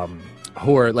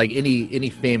horror, like any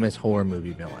famous horror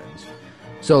movie villains?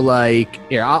 So, like,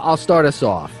 here I'll start us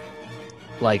off.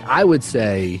 Like, I would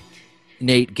say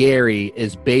Nate Gary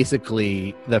is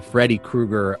basically the Freddy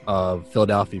Krueger of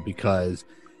Philadelphia because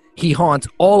he haunts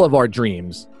all of our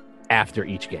dreams after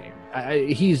each game.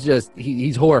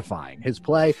 He's horrifying. His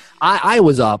play. I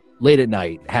was up late at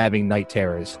night having night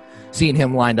terrors, seeing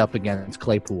him lined up against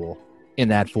Claypool in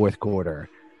that fourth quarter.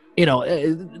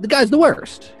 The guy's the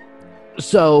worst.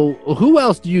 So who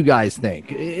else do you guys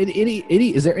think?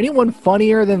 Is there anyone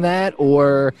funnier than that,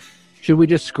 or should we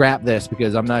just scrap this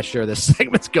because I'm not sure this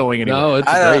segment's going anywhere? No, it's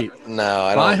I great. don't. No,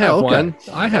 I I don't. have okay. one.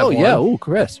 I have one. yeah. Oh,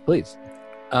 Chris, please.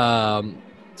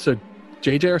 So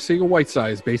J.J.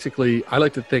 Arcega-Whiteside, basically, I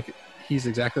like to think he's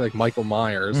exactly like Michael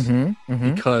Myers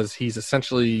because he's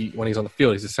essentially, when he's on the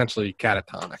field, he's essentially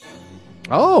catatonic.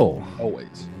 Oh,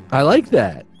 Always. I like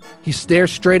that. He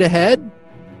stares straight ahead.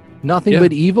 Nothing Yeah.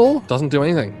 but evil. Doesn't do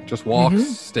anything. Just walks, Mhm.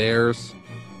 stares.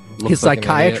 His looks like an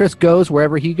psychiatrist goes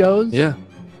wherever he goes. idiot. Yeah.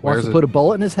 Wants Wears to a- put a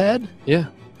bullet in his head. Yeah.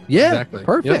 Yeah. Exactly.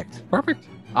 Perfect. Yep. Perfect.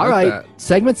 All Like right. that.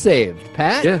 Segment saved.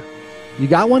 Pat? Yeah. You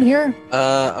got one here?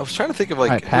 I was trying to think of All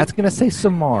like right. Pat's going to say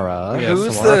Samara. Yeah,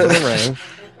 who's Samara the- from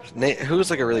the ring. who's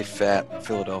like a really fat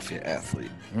Philadelphia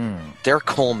athlete? Mm. Derek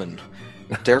Coleman.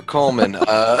 Derek Coleman.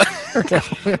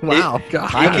 Wow. He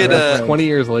could, 20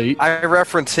 years late. I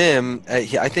reference him. I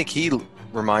think he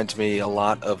reminds me a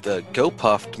lot of the Go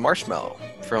Puffed marshmallow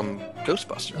from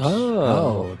Ghostbusters.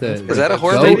 Oh, Is that a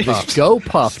horror Go movie? Puff. Go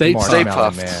Puff. Stay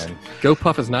Marshmallow Puft. Man. Go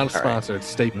Puff is not a All right. sponsor. It's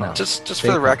Stay No. Puft. Just for Stay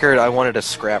the Puft. record, I wanted to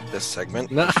scrap this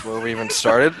segment No. before we even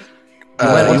started. You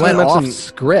Once went we off mentioned-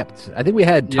 script. I think we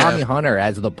had Yeah. Tommy Hunter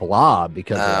as the Blob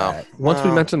because No. of that. Once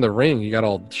we mentioned the ring, you got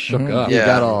all shook Mhm. up. You Yeah.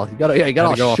 got all. You got Had to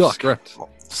all go off shook. script.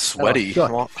 Sweaty. Oh,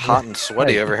 I'm all hot and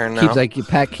sweaty over here now. Keeps like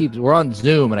Pat keeps. We're on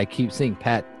Zoom, and I keep seeing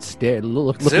Pat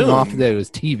looking Zoom? off to his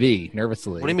TV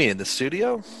nervously. What do you mean, in the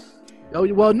studio? Oh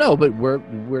well, no, but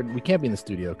we can't be in the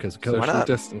studio because of Why Social not?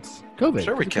 distance. COVID.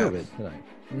 Sure we because of can. COVID tonight.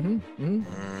 Mm-hmm.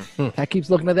 Mm. Pat keeps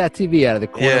looking at that TV out of the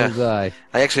corner Yeah. of his eye.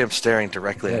 I actually am staring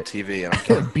directly at TV, and I'm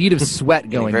Got a bead of sweat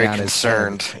getting going very down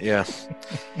concerned. Yeah.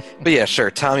 But yeah, sure.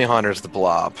 Tommy Hunter's the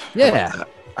Blob. Yeah. I like that.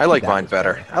 I like That mine was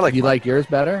better. I like You mine. like yours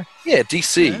better? Yeah,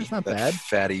 DC. Yeah, it's not that bad.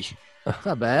 Fatty. It's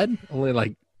not bad. Only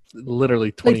like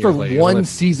literally 20 Like for years late. one Only-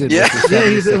 season. Yeah. this is Yeah,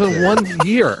 he's 76 in one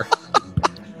year.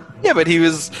 Yeah, but he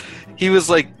was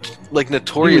like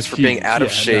notorious for being out of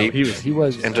Yeah, shape No, he was. He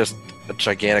was. and just a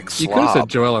gigantic You could have said slob.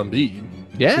 Joel Embiid.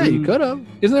 yeah, you could have.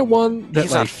 Isn't there one that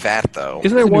He's like? not fat though.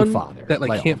 Isn't there He's a new one father. that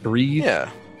like Playoff. can't breathe? Yeah.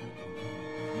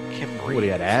 Can't breathe. What, he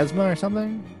had asthma or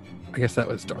something? I guess that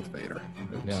was Darth Vader.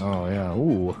 Yeah, oh, yeah.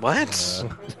 Ooh. What?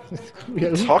 What are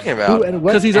you talking about?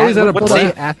 'Cause he's always at a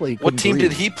breath. athlete. What team couldn't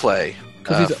did breathe? he play?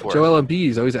 Because he's for? Joel Embiid.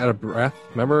 He's always out of breath.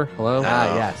 Remember? Hello.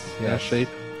 Ah, yes. Yeah, Yes. shape.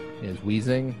 He was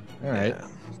wheezing. All right.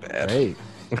 Yeah, bad. Great.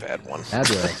 Bad one.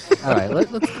 Fabulous. All right.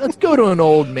 Let's go to an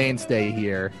old mainstay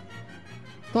here.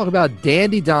 Talk about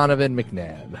Dandy Donovan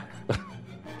McNabb.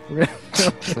 We're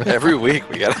gonna- Every week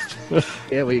we got.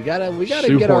 yeah, we gotta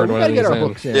get our Shoehorn one of these in.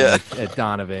 hooks in Yeah. at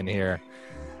Donovan here.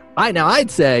 I'd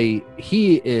say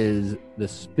he is the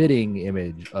spitting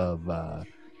image of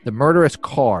the murderous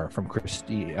car from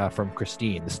Christine,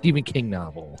 the Stephen King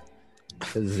novel.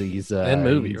 Because he's And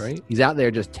movie, he's- right? He's out there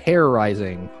just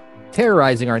terrorizing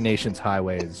our nation's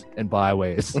highways and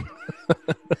byways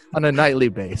on a nightly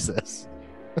basis.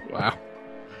 Wow.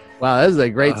 Wow, this is a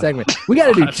great Uh, segment. We got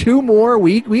to do God. 2 more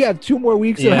weeks. We have 2 more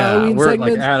weeks of Halloween we're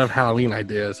segments. like out of Halloween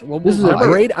ideas. Well, This is a remember,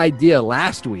 great idea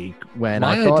last week when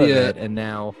I My thought idea- of it, and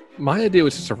now My idea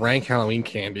was just to rank Halloween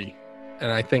candy,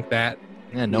 and I think that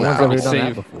no No, one's ever it's done that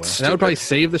saved- before. it's- that would probably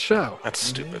save the show. That's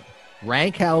stupid.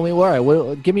 Rank Halloween. All right,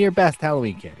 well, give me your best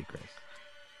Halloween candy, Chris.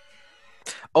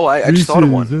 Oh, I just thought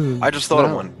of one. I just thought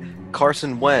of No. one.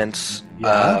 Carson Wentz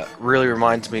Yeah? really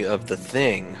reminds me of The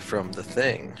Thing from The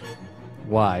Thing.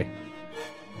 Why?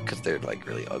 Because they're like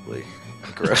really ugly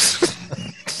and gross.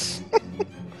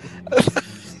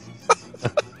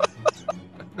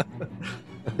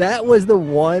 That was the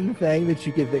one thing that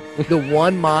you could think. The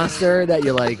one monster that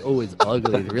you're like, oh, it's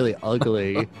ugly. It's really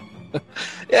ugly.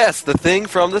 Yes, The Thing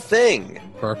from The Thing.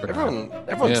 Perfect.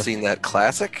 Everyone's Yeah. seen that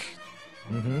classic.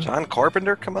 Mhm. John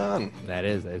Carpenter, come on. That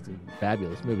is it's a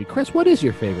fabulous movie. Chris, what is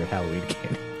your favorite Halloween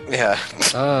candy? Yeah.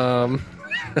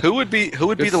 Who would be Good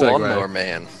the segue. lawnmower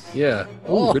man? Yeah.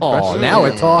 Oh, good question. now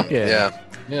we're talking. Yeah.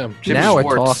 Yeah. Jim now Schwartz.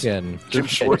 we're talking. Jim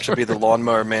Schwartz should be the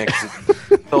lawnmower man.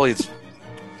 'Cause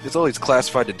it's all he's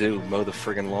classified to do, mow the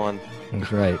friggin' lawn.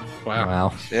 That's right. Wow.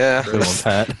 Wow. Yeah. Good one,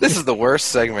 Pat. This is the worst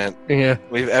segment Yeah.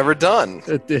 we've ever done.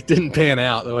 It didn't pan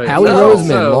out the way. Howie No. Roseman,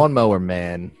 So- lawnmower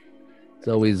man. It's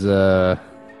always I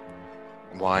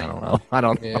Why? don't know. I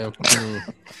don't know. Yeah.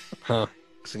 Huh.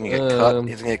 He's gonna get cut. Um,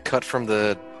 He's gonna get cut from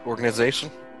the organization.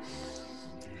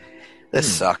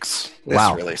 This sucks. This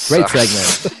Wow. really Great sucks.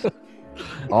 segment.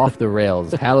 Off the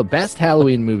rails. Best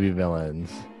Halloween movie villains.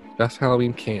 Best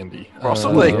Halloween candy.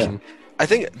 Also, I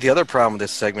think the other problem with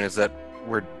this segment is that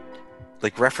we're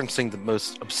like referencing the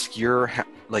most obscure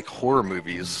like horror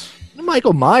movies.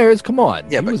 Michael Myers, come on.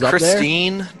 Yeah, He but was up there.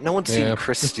 Christine. No one's Yeah. seen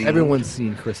Christine. Everyone's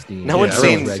seen Christine. No one's seen-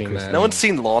 everyone's read seen that. Christine. No one's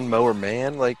seen Lawnmower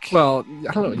Man. Like well,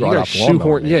 I don't know. You You brought guys up Lawnmower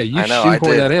shoehorn. Man. Yeah, you I know I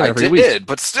shoehorn did. that in I every did, week.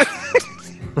 but still.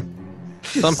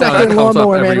 Somehow that Second comes up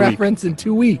Lawnmower Man every week. reference in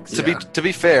 2 weeks. To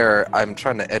be fair, I'm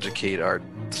trying to educate our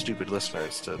stupid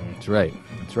listeners to That's right.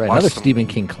 That's right. Watch Another some Stephen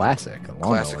King classic. Lawnmower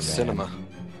classic Man. cinema.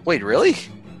 Wait, really?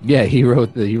 Yeah, he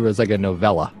wrote like a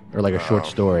novella or like a short Oh.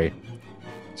 story.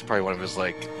 It's probably one of his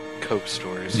like Coke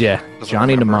stories. Yeah, Doesn't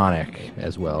Johnny remember. Mnemonic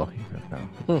as well.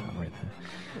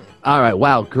 All right,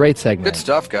 wow, great segment. Good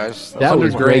stuff, guys. That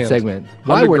was a 100 great grand. segment.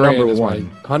 Why 100 we're grand number is one?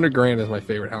 100 grand is my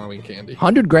favorite Halloween candy.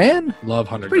 100 grand? Love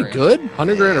 100 Pretty grand. good.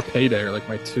 100 grand or Payday are like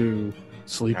my two All right.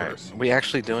 sleepers. Are we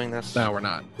actually doing this? No, we're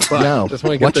not. But No, just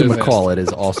want to get those Whatchamacallit is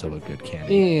also a good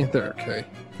candy. in. They're okay.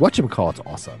 Whatchamacallit's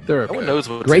awesome. They're No okay. one knows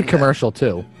what's Great in that. commercial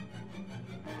too.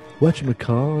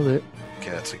 Whatchamacallit. Okay,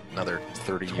 that's another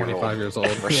 25 years old.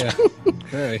 commercial. Yeah.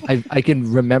 Okay. I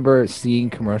can remember seeing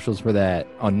commercials for that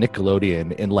on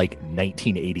Nickelodeon in like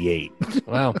 1988.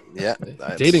 Wow. Yeah.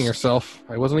 that's- Dating yourself.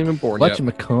 I wasn't even born yet.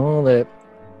 Whatchamacallit.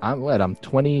 I'm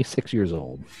 26 years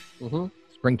old. Mm-hmm.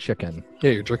 Spring chicken.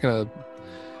 Yeah, you're drinking a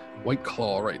White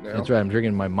Claw right now. That's right. I'm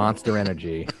drinking my Monster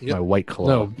Energy, Yep. my White Claw.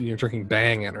 No, you're drinking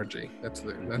Bang Energy. That's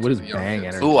What is the young Bang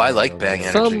kids. Energy? Ooh, I like Bang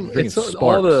Energy. Some it's Drinking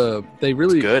all the they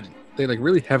really Good. they like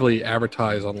really heavily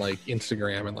advertise on like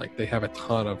Instagram and like they have a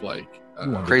ton of like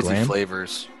Ooh, on Crazy Gram?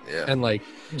 flavors. Yeah. and like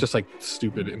just like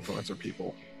stupid influencer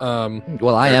people.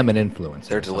 Well, I am an influencer.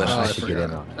 They're so delicious. I I should get in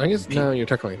forgot. on it. I guess no, you're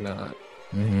technically not.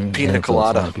 Mhm. Pina I influence a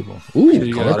colada. lot of people. Ooh, So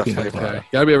you colada gotta be flavor. 10K.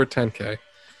 Gotta be over 10K.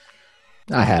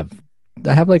 I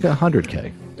have like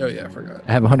 100K. Oh yeah, I forgot.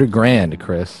 I have 100 grand,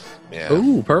 Chris. Yeah.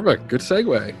 Ooh, perfect. Good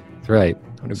segue. That's right.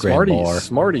 100 grand Smarties. bar.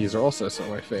 Smarties are also some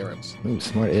of my favorites. Ooh,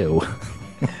 smart. Ew.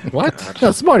 What?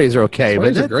 No, Smarties are okay,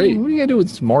 Smarties but are great. What are you gonna do with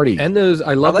Smarties? And those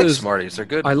I I love like those Smarties. They're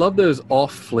good. I love those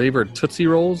off-flavored Tootsie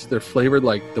Rolls. They're flavored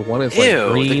like the one is like Ew,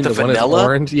 green, like the the one is vanilla?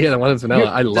 orange. Yeah, the one is vanilla.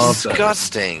 I love those.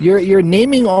 Disgusting. You're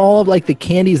naming all of like the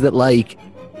candies that like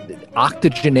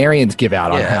octogenarians give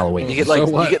out on Yeah. Halloween. You get So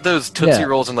like what? you get those Tootsie Yeah.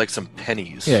 Rolls and like some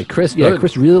pennies. Yeah, Chris. Good.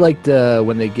 Chris really liked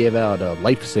when they gave out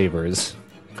lifesavers.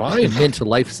 Fine. Mint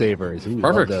lifesavers. Ooh,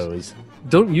 love Perfect. those.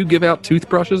 Don't you give out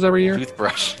toothbrushes every year?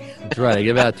 Toothbrush. That's right. I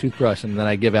give out a toothbrush and then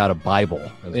I give out a Bible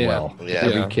as Yeah. well. Yeah.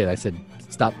 Every Yeah. kid, I said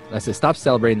stop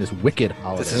celebrating this wicked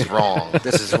holiday. This is wrong.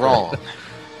 This is wrong.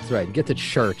 That's right. Get to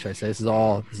church. I say this is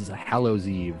a Hallows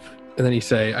Eve. And then you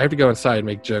say, I have to go inside and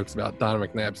make jokes about Donovan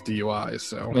McNabb's DUIs.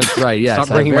 So That's right. Yes. Stop I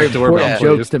have ringing very my doorbell, important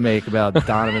please. jokes to make about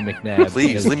Donovan McNabb. Please,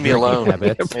 and his leave me drinking alone.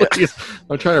 habits. please,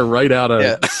 I'm trying to write out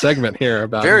a Yeah. segment here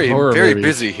about Very, horror very movies.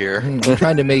 busy here. I'm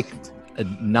trying to make a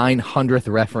 900th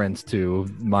reference to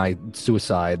my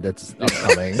suicide that's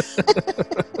upcoming.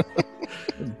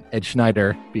 Ed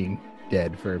Schneider being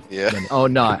dead for. Yeah. Oh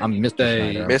no, I'm Mr. They-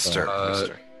 Schneider. I'm Mister. sorry.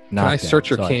 Mister. Not Can I dead, search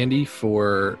your sorry. candy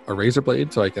for a razor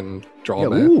blade so I can draw Yeah,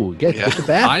 that? ooh, get Yeah. the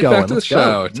back Tie it going. back to the Let's show.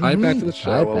 go. Tie it back to the Mhm. show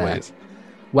Tie it back. always.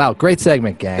 Wow, great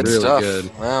segment, gang. Good Really stuff.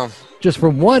 good. Wow. Just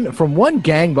from one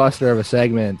gangbuster of a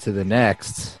segment to the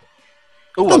next.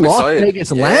 Ooh, The I'm Las excited.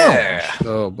 Vegas Yeah.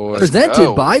 Oh boy. Presented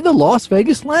go. by the Las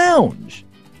Vegas Lounge.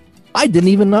 I didn't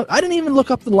even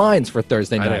look up the lines for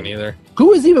Thursday I night. didn't either.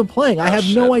 Who is even playing? I Oh, have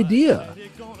shit. no idea.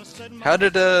 How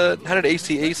did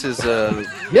AC Ace's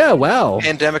Yeah, wow.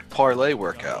 pandemic parlay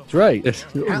work out? That's right.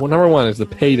 Well, number one is the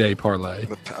payday parlay.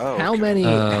 Oh, How okay. many?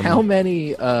 How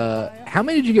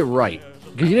many did you get right?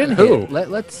 Because you didn't Who? hit.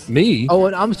 Let's. Me, Oh,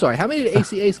 and I'm sorry. How many did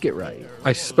AC Ace get right?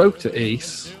 I spoke to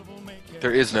Ace.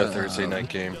 There is no Thursday night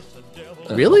game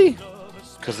Really?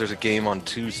 because there's a game on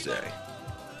Tuesday.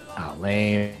 Oh,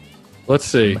 lame. Let's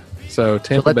see. So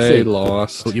Tampa let's Bay see.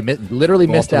 lost. You literally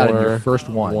missed out on your Baltimore first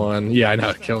one. Won. Yeah, I know.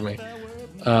 It killed me.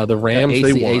 The Rams,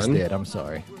 AC they Ace won. did. I'm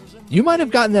sorry. You might have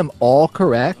gotten them all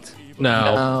correct.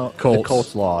 No, The Colts.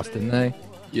 Colts lost, didn't they?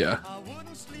 Yeah.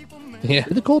 Yeah.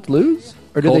 Did the Colts lose,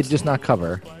 or did Colts- they just not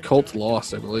cover? Colts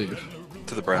lost, I believe.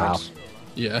 To the Browns.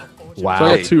 Yeah. Wow. So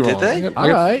I Wait, got two did wrong. they? I got, All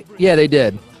right. Yeah, they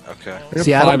did. Okay. I got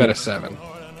Seattle 5 out won. of 7.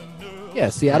 Yeah,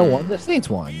 Seattle won. The Saints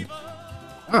won.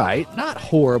 All right, not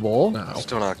horrible. No.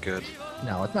 Still not good.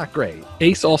 No, it's not great.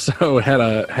 Ace also had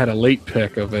a late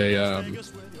pick of a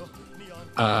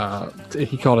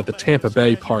he called it the Tampa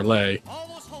Bay parlay,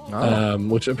 Oh.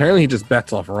 which apparently he just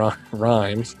bets off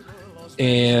rhymes,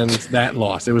 and that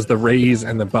lost. It was the Rays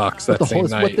and the Bucks that What same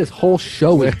what night. this whole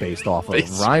show is based off of.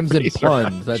 Based- Rhymes and based puns.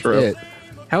 around- That's true. it.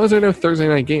 How is there no Thursday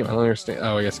night game? I don't understand.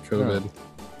 Oh, I guess COVID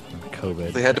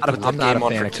COVID. They had to I'm put not- I'm that not game a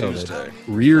on fan for of COVID. Tuesday.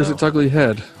 rears No. its ugly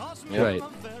head. Yep. Right.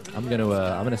 I'm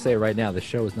gonna say it right now. The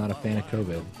show is not a fan of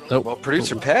COVID. Nope. Well,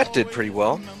 producer Pat did pretty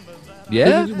well.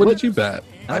 Yeah. What did you bet?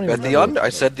 I don't bet even the remember. under. I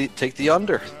said take the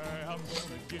under.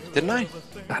 Didn't I?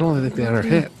 I don't think the under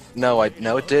hit. No,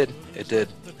 it did. It did.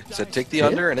 It said take the Did it?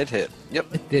 under, and it hit.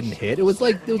 Yep. It didn't hit. It was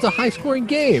a high scoring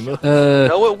game.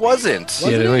 No, it wasn't.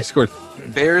 Yeah, they only scored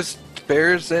Bears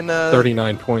and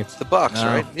 39 points. the Bucks, Oh.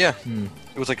 right? Yeah. Hmm.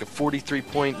 It was like a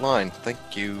 43-point line. Thank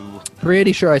you.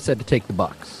 Pretty sure I said to take the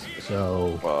Bucks.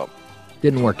 So Well,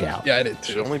 didn't work out. Yeah, I did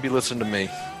should too. only be listening to me.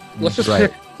 Let's just Right.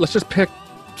 pick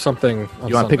something. On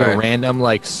You want to pick Sunday. a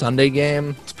random Sunday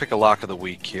game? Let's pick a lock of the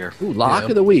week here. Ooh, lock Yeah.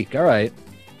 of the week. All right.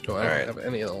 Do I All right. have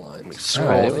any of the Let me lines? scroll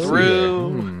All right, let's see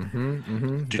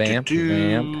through. Vamp,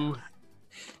 vamp.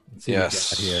 Let's see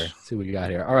Yes. what we got here. Let's see what we got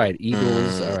here. All right,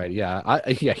 Eagles. All right,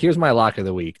 yeah. Here's my lock of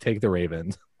the week. Take the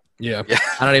Ravens. Yeah.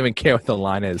 I don't even care what the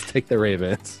line is. Take the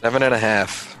Ravens.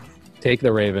 7.5. Take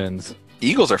the Ravens.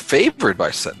 Eagles are favored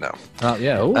by set now. Oh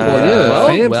yeah. Oh, well,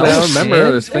 fans now,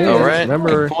 remember, there's fans. All right.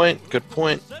 Remember- Good point. Good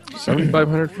point.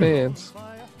 7,500 fans.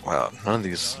 Wow. None of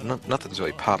these. Nothing's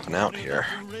really popping out here.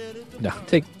 No,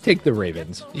 take the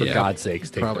Ravens. For Yeah, God's sakes,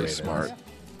 take Probably the Ravens. smart.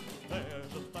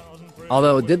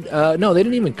 Although no, they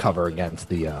didn't even cover against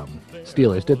the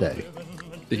Steelers, did they?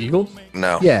 The Eagles?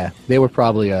 No. Yeah, they were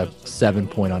probably a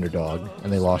 7-point underdog,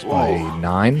 and they lost by Whoa.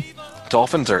 9.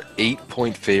 Dolphins are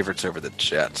 8-point favorites over the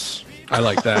Jets. I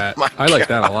like that. My I like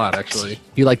that a lot, actually.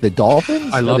 You like the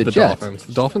Dolphins? I or love the Jets? Dolphins.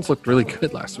 The Dolphins looked really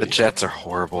good last The week. Jets are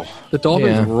horrible. The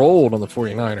Dolphins Yeah. rolled on the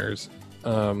 49ers.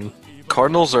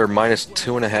 Cardinals are minus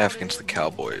 2.5 against the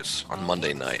Cowboys on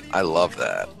Monday night. I love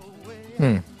that.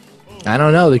 I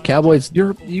don't know. The Cowboys.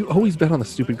 You always bet on the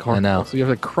stupid Cardinals. know. So you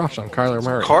have a crush on Kyler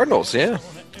Murray. Cardinals, yeah,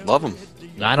 love them.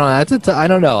 I don't know. I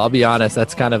don't know. I'll be honest.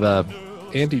 That's kind of a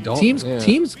Andy Dalton. teams. yeah.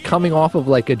 Teams coming off of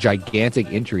like a gigantic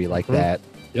injury like that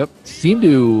Yep. seem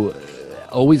to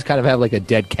always kind of have like a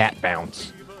dead cat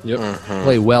bounce. Yep. Mhm.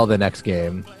 Play well the next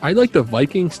game. I like the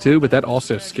Vikings too, but that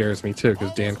also scares me too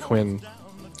because Dan Quinn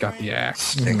got the axe.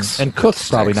 Stinks. And Cook's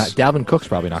probably not. Stinks. Dalvin Cook's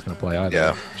probably not going to play either.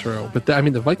 Yeah, True, but I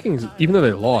mean the Vikings, even though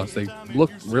they lost, they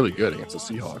looked really good against the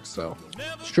Seahawks. So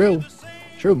It's true.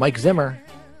 True. Mike Zimmer,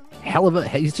 hell of a.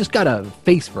 He's just got a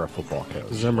face for a football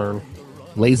coach. Zimmer,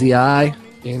 Lazy eye,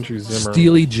 Andrew Zimmer.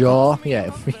 steely jaw.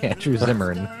 Yeah, Andrew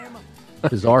Zimmern.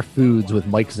 Bizarre Foods with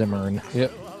Mike Zimmern.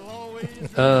 Yep.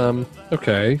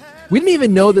 Okay. We didn't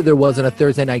even know that there wasn't a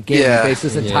Thursday night game. Yeah. We based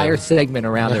this entire segment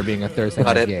around there being a Thursday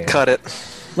cut night it, game. cut it.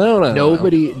 No.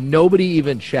 Nobody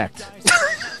even checked.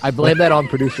 I blame that on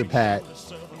producer Pat.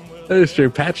 That is true.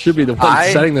 Pat should be the one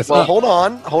setting this well, up. hold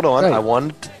on. Right. I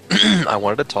wanted, I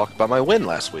wanted to talk about my win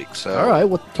last week. So All right,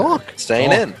 well, talk. staying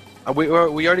Talk. in. We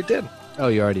already did. Oh,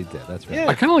 you already did. That's right. Yeah.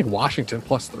 I kind of like Washington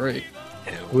 +3.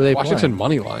 Who are they Washington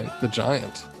money line, the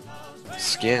Giants.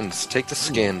 Skins. Take the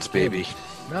skins, baby. playing?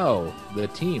 No, the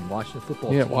team, Washington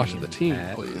football Yeah, team. Washington the team,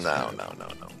 Pat. please. No.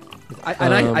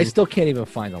 I still can't even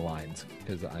find the lines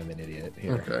because I'm an idiot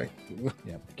here. Okay.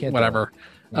 Yeah, can't Whatever.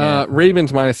 Yeah.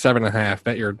 Ravens -7.5.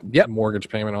 Bet your mortgage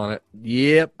payment on it,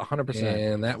 Yep,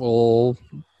 100%. and that will.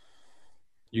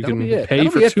 You That'll can be it. pay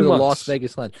That'll for be it 2 the months. Las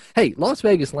Vegas Lounge. Hey, Las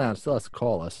Vegas Lounge still has to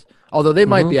call us, although they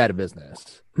might Mhm. be out of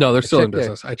business. No, they're still in checked their-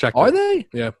 business. I checked. Are it. they?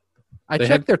 Yeah. I They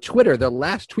checked had- their Twitter. Their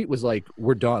last tweet was like,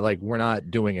 "We're done. Like, we're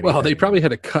not doing anything." Well, they probably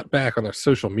had to cut back on their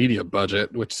social media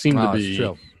budget, which seemed Oh, to it's be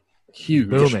true. huge.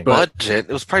 Booming. But Budget.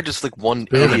 It was probably just like one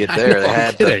Booming. idiot there that I'm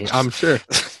had. kidding. I'm sure.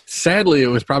 Sadly, it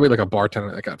was probably like a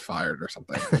bartender that got fired or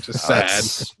something, which is sad.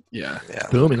 That's- Yeah, Yeah.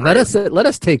 Booming. Let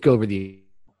us take over the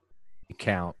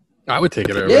account. I would take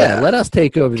it over. Yeah, let us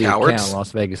take over the Cowards. account,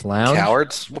 Las Vegas Lounge.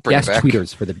 Cowards. We'll bring Guest it back.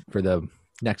 tweeters for the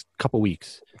next couple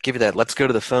weeks. Give you that. Let's go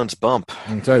to the phones bump.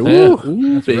 That's right. Yeah.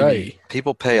 Ooh, that's baby. right.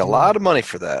 People pay a lot of money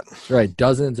for that. That's right.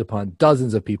 Dozens upon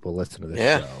dozens of people listen to this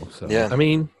Yeah. show. So Yeah. I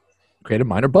mean, create a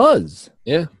minor buzz.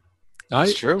 yeah.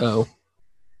 It's true. Oh.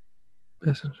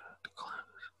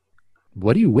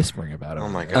 What are you whispering about? Oh over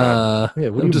my there? god. Yeah,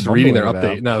 what are I'm you just reading their mumbling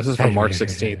update. about? No, this is from March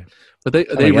 16th. But they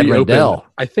like Ed reopened. Rendell.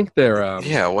 I think they're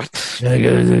Yeah. What?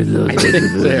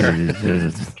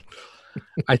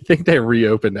 I think they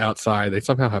reopened outside. They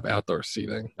somehow have outdoor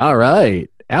seating. All right.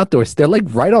 Outdoors. They're like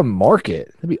right on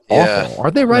Market. That'd be Yeah. awful.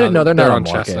 Aren't they right? No, they're not on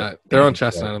Market. Chestnut. They're on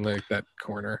Chestnut in like that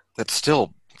corner. That's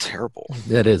still terrible.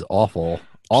 That is awful.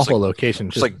 Awful like- location.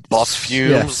 Just like bus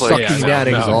fumes. Yeah, like sucking down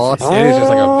exhaust. It is just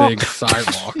like a big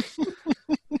sidewalk.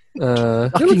 It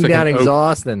looks Sucking like down an oak-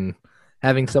 exhaust and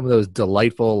having some of those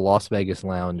delightful Las Vegas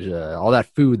Lounge, all that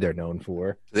food they're known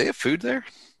for. Do they have food there?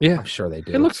 Yeah, I'm sure they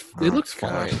do. it looks Oh,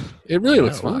 fine. God. It really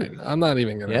looks Yeah, fine. I'm not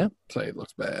even gonna Yeah? say it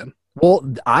looks bad. Well,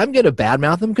 I'm gonna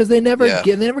badmouth them because they never Yeah.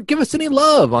 they never give us any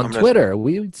love on I'm gonna- Twitter.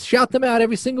 We shout them out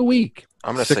every single week.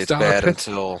 I'm gonna say it's $6 bad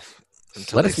pizza. until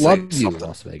Let they us say love you, something.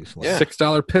 Las Vegas. Yeah.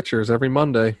 $6 pitchers every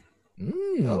Monday.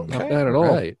 Not bad at all.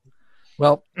 Right.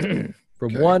 Well, for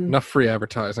Okay. one, Enough free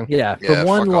advertising. yeah, for Yeah,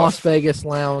 one fuck Las off. Vegas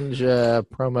Lounge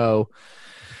promo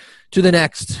to the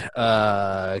next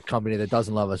company that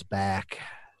doesn't love us back,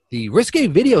 the Risque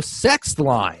Video Sex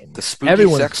Line. The spooky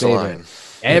Everyone's sex favorite. line.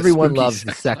 Everyone spooky loves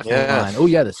the sex sex Yeah. line. Oh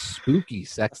yeah, the spooky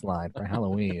sex line for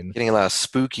Halloween. Getting a lot of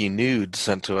spooky nudes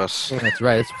sent to us. That's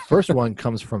right. This first one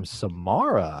comes from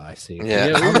Samara, I see.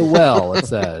 Yeah. On the well, it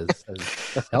says.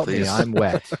 Help me, Please. I'm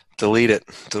wet. Delete it.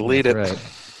 Delete it. That's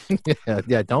right.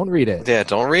 yeah, don't read it. Yeah,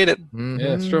 don't read it.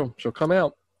 Yeah, it's Mhm. true. She'll come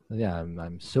out. Yeah,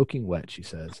 I'm soaking wet, she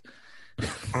says.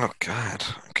 Oh God.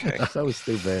 Okay. So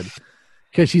stupid.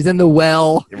 Because she's in the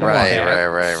well. Come Right, on.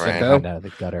 right. Right out of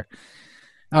the gutter.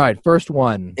 All right, first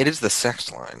one. It is the sex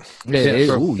line.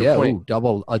 sure. Ooh, Good yeah, point.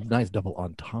 a nice double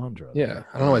entendre. Yeah,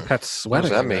 I don't know why Pat's What sweating.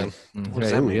 does that mean? Mhm. What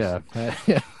does that Ooh, mean?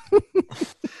 yeah.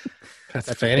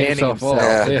 Pat's fanning himself off.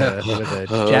 Yeah.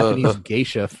 with a Japanese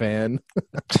geisha fan.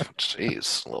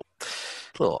 Jeez, a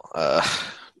little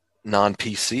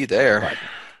non-PC there. Right.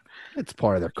 It's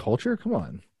part of their culture. Come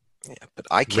on. Yeah, but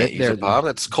I can't Right use there, it, Bob.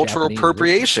 That's cultural Japanese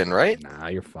appropriation, right? Nah,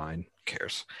 you're fine. Who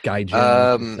cares?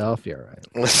 Gaijin stuff. You're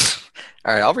right.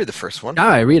 All right, I'll read the first one. All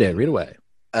right, read it. Read away.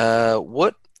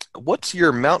 What's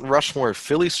your Mount Rushmore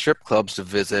Philly strip clubs to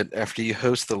visit after you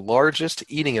host the largest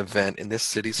eating event in this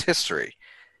city's history?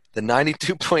 The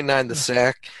 92.9 The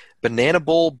Sack Banana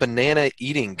Bowl Banana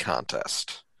Eating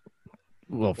Contest.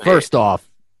 Well, first off,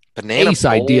 Banana ace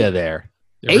Bowl? idea there.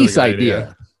 Yeah, really Ace good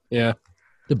idea. Yeah.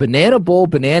 The Banana Bowl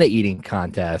banana eating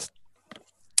contest.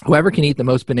 Whoever can eat the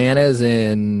most bananas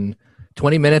in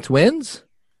 20 minutes wins.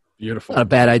 Beautiful. Not a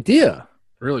bad idea.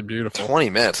 Really beautiful. 20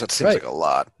 minutes. That seems Right. like a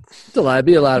lot. It's a lot. It'd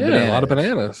be a lot of Yeah, bananas. a lot of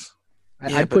bananas.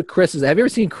 Yeah, I'd put Chris's. Have you ever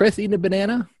seen Chris eating a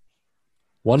banana?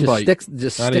 One Just bite,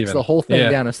 sticks Not the even. whole thing Yeah.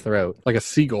 down his throat. like a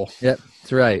seagull. Yep,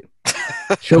 that's right.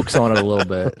 Chokes on it a little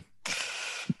bit.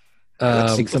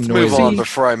 Let's, Make some let's move noise. on See,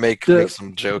 before I make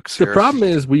some jokes The here. problem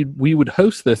is we would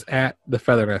host this at the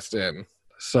Feather Nest Inn.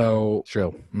 So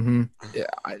True. Mm-hmm. yeah,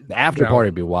 The after No. party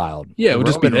would be wild. yeah, it would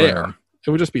just be Roman there. room. It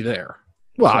would just be there.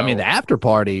 Well, I So- mean, the after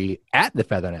party at the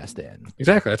Feather Nest Inn.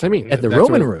 Exactly. That's what I mean. At the That's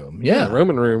Roman what- room. Yeah, Yeah. the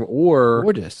Roman room or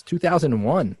Gorgeous.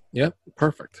 2001. yep,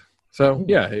 perfect. So Ooh.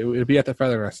 yeah, it would be at the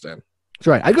Feather Nest Inn. That's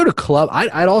right. I go to Club.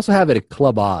 I'd also have it at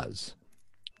Club Oz,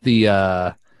 the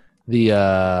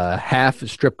half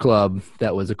strip club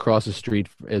that was across the street.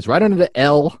 Is right under the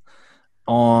L.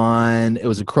 It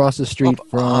was across the street Club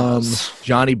from Oz.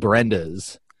 Johnny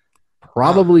Brenda's.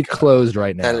 Probably God. closed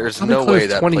right now. And there's Probably no way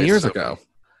closed that 20 place years is open. ago.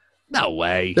 No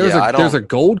way. There's Yeah, I there's don't- a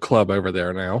gold club over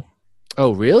there now.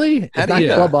 Oh, really? How It's do not you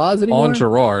know? Club Oz anymore. On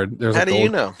Gerard, there's How a do gold, you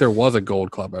know? There was a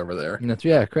gold club over there. That's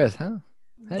yeah, Chris. Huh?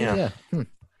 How do you- Yeah. yeah.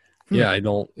 Yeah, I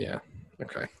don't. Yeah,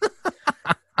 okay.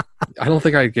 I don't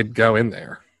think I could go in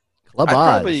there. Club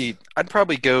Oz. I'd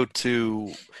probably go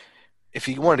to, if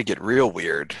you wanted to get real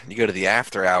weird, you go to the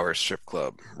after hours strip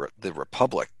club, the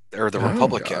Republic or the Oh,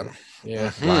 Republican. God.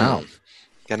 Yeah. Wow.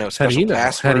 Got no How do special you know?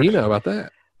 password. How do you know about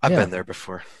that? I've Yeah. been there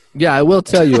before. Yeah, I will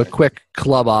tell you a quick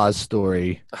Club Oz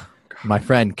story. My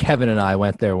friend Kevin and I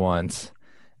went there once,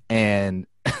 and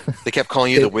They kept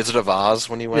calling you the Wizard of Oz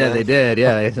when you went yeah, in. they did.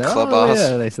 Yeah, they said, Club "Oh, Oz."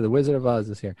 yeah." They said the Wizard of Oz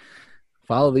is here.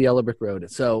 Follow the yellow brick road.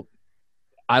 So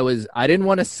I didn't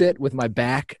want to sit with my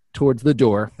back towards the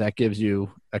door. That gives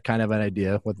you a kind of an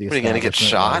idea what the What, are you going to get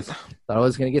shot? was. Thought I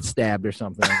was going to get stabbed or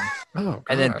something. Oh,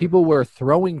 And then God. people were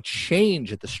throwing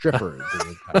change at the strippers.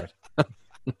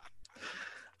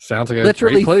 Sounds like a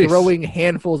Literally great place. throwing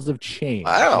handfuls of change.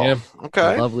 Wow. Yeah.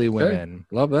 Okay. Lovely women.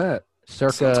 Love that.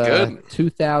 Sounds Circa good.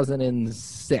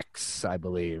 2006, I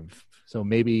believe. So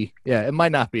maybe, yeah, it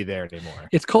might not be there anymore.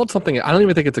 It's called something. I don't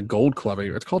even think it's a gold club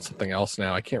anymore. It's called something else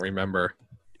now. I can't remember.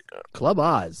 Club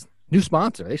Oz, new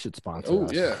sponsor. They should sponsor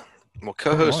us. Well,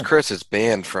 co-host on. Chris is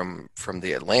banned from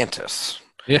the Atlantis.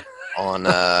 Yeah. On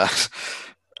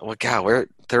well, God, we're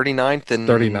 39th and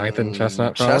 39th and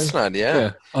Chestnut, probably? Chestnut,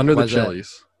 yeah. Under the Why's that?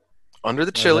 Chili's. Under the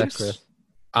Why's that, Chili's. Chris?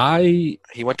 I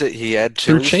He had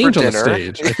threw Chili's change for on the dinner.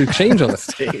 stage. I threw change on the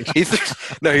stage.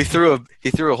 He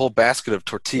threw a whole basket of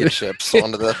tortilla chips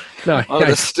onto the No,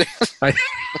 stage I-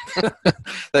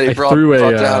 that he I brought threw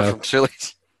down from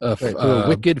Chili's. Right, threw a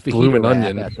wicked fajita bloomin' wrap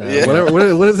onion. at them. Yeah.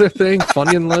 Whatever. What is their thing?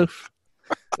 Funyun loaf.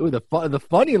 Ooh, the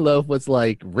funny loaf was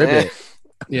like ribbit.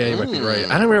 Yeah, you might be right.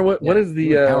 I don't remember what is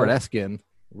the Howard Eskin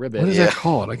ribbit? what is Yeah. that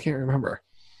called? I can't remember.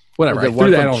 Whatever. Was I it threw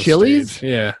one that from on Chili's? stage.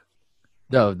 Yeah.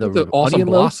 No, the Awesome onion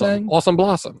loaf Blossom. thing? Awesome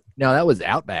Blossom. No, that was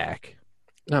Outback.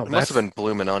 No, It must have been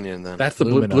Bloomin' Onion then. That's the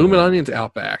Bloomin' Bloomin' Onion. Onions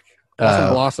Outback.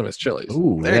 Awesome Blossom is Chili's.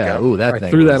 Ooh, There you yeah. go. Ooh, that I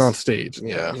thing. threw that was- on stage.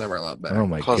 Yeah. Never allowed back. Oh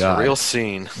my Caused god. a real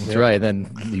scene. That's right.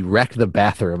 Then he wrecked the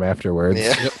bathroom afterwards.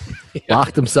 Yeah.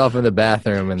 Locked himself in the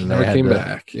bathroom and Never they had came to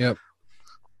back. Yep.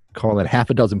 call in half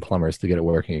a dozen plumbers to get it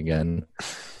working again.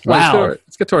 Well, Wow.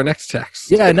 let's get to our next text.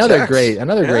 Yeah, another text. great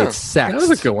Yeah. sex. That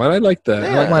was a good one. I like that.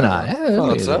 Yeah. Why not? Yeah, Thought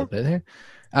maybe a so. little bit here.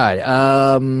 All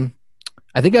right.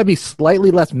 I think I'd be slightly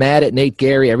less mad at Nate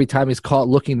Gary every time he's caught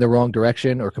looking the wrong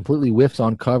direction or completely whiffs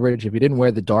on coverage if he didn't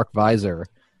wear the dark visor.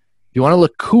 If you want to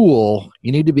look cool,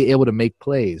 you need to be able to make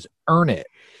plays. Earn it.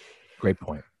 Great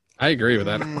point. I agree with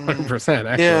that 100%.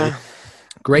 Actually. Yeah.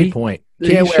 Great He- point. he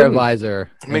Can't wear a shouldn't. visor.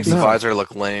 It makes and the be visor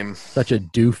look lame. such a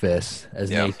doofus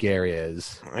as Yeah. Nate Gary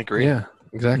is. I agree. Yeah,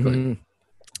 exactly. Mhm.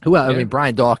 Who else? I Yeah. mean,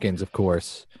 Brian Dawkins, of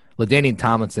course. LaDainian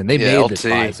Tomlinson. They Yeah, made LT. the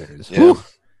visors. Yeah. Whew.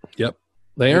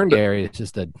 They Nate earned it. Gary is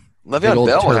just a Le'Veon Big old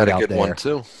Bell had turd a out good there. one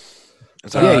too.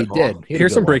 Is yeah, that he right? did. He had a Here's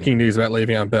good some one. breaking news about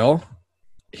Le'Veon Bell.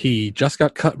 He just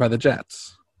got cut by the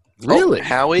Jets. Really? Oh,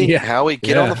 Howie, Yeah. Howie,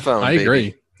 get Yeah, on the phone. I baby.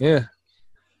 agree. Yeah,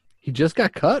 He just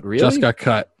got cut. Really? just got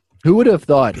cut. Who would have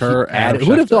thought? Per Adam Who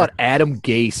would have Schefter. thought Adam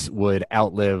Gase would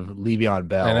outlive Le'Veon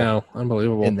Bell I know,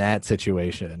 unbelievable. in that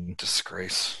situation?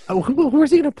 Disgrace. Oh, who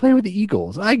is he going to play with the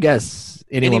Eagles? I guess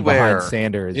anyone Anywhere. behind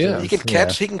Sanders. Yeah. is- He can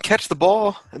catch. He can catch the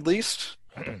ball at least.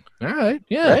 All right.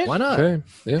 Yeah. Right? Why not? Okay.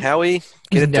 Yeah. Howie, get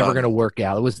He's it never done. going to work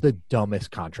out. It was the dumbest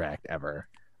contract ever.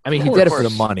 I mean, Of he did it for course.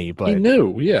 the money, but He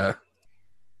knew. Yeah.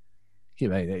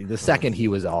 the second he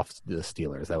was off the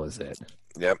Steelers, that was it.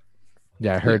 Yep.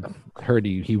 Yeah, I heard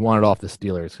he wanted off the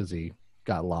Steelers because he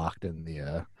got locked in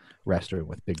the restroom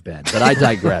with Big Ben. But I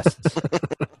digress.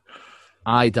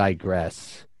 I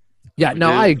digress. Yeah, no,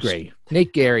 did. I agree.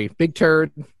 Nate Gary, big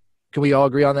turd. Can we all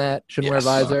agree on that? Shouldn't Yes.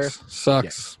 wear a visor.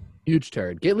 Sucks. Huge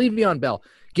turd. Get Le'Veon Bell.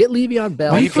 Get Le'Veon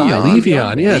Bell. Le'Veon. signed.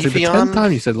 Le'Veon. Yeah, it's like the Le'Veon? 10th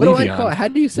time you said What do I call it? Le'Veon. How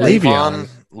do you say it? Le'Veon.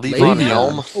 Levon Le'Veon.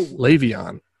 Helm.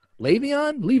 Le'Veon.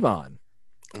 Le'Veon? Levon.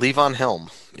 Levon Helm.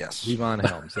 Yes. Levon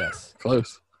Helms, yes.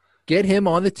 Close. Get him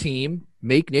on the team.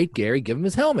 Make Nate Gary. Give him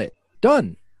his helmet.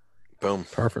 Done. Boom.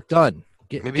 Perfect. Done.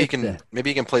 Maybe he get can. that. Maybe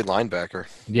he can play linebacker.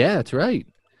 Yeah, that's right.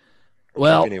 Can't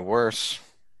Well, be any worse.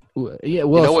 yeah.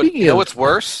 Well, you know speaking of what's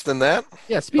worse than that?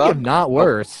 yeah, speaking of Bob? not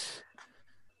worse,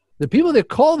 the people that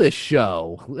call this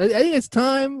show, I think it's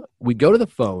time we go to the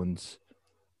phones.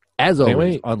 As Can't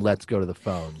always, wait. on Let's Go to the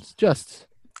Phones. Just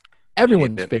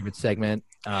everyone's Hate it. favorite segment.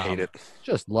 Hate it.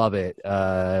 Just love it.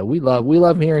 We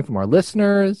love hearing from our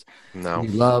listeners. No. We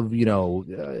love, we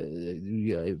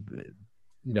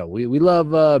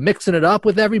love mixing it up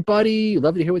with everybody.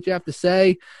 Love to hear what you have to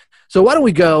say. So why don't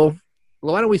we go?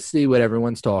 Why don't we see what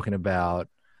everyone's talking about?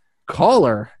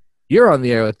 Caller, you're on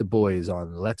the air with the boys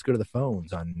on Let's Go to the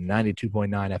Phones on 92.9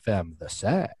 FM, The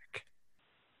Sack.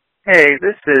 Hey,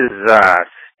 this is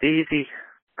Stevie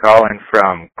calling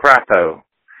from Crapo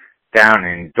down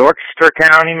in Dorchester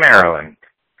County, Maryland.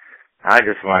 I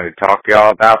just wanted to talk to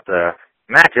y'all about the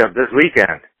matchup this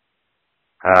weekend.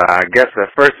 I guess the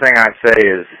first thing I'd say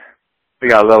is we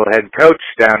got a little head coach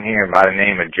down here by the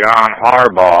name of John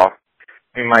Harbaugh.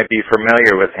 You might be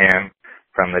familiar with him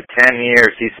from the 10 years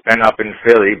he spent up in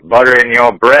Philly buttering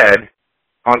your bread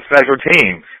on special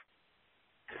teams.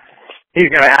 He's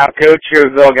going to outcoach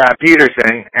your little guy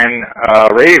Peterson and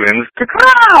Ravens.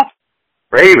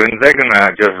 Ravens, they're going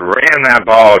to just ram that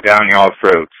ball down y'all's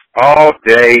throats all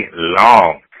day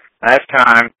long. Last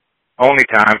time, only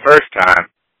time, first time,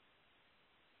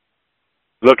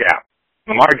 look out.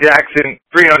 Lamar Jackson,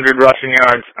 300 rushing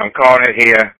yards. I'm calling it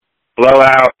here.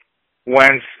 Blowout.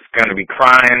 Wentz is going to be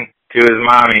crying to his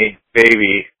mommy,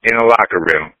 baby, in the locker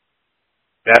room.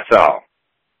 That's all.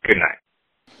 Good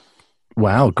night.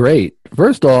 Wow, great.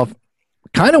 First off,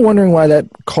 kind of wondering why that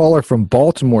caller from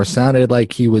Baltimore sounded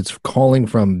like he was calling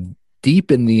from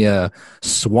deep in the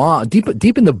swamp,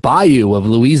 deep in the bayou of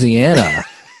Louisiana.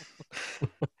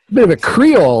 Bit of a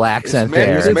Creole accent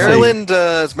there.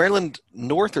 Is Maryland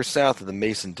north or south of the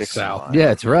Mason-Dixon South. line? Yeah,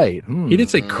 that's right. He did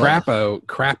say Crapo,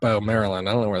 Maryland.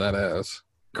 I don't know where that is.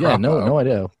 Yeah, no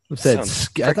idea. It said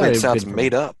It sounds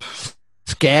made up.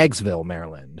 Skaggsville,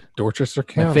 Maryland. Dorchester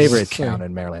County. My favorite town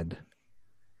in Maryland.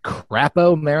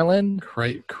 Crapo, Maryland.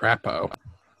 Crapo.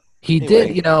 He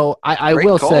Anyway, did, I great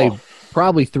will call. say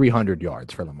probably 300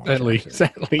 yards for Lamar. At Jackson.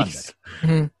 least.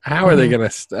 Mhm. How are they going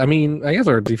to? I mean, I guess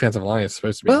our defensive line is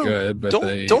supposed to be Well, good, but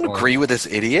Don't agree with this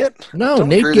idiot. No, Don't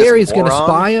Nate agree with this Gary's going to moron.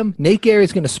 spy him. Nate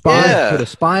Gary's going to spy. Yeah. Put a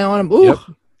spy on him. Ooh, Yep.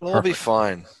 It'll be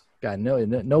fine. God,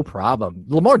 no problem.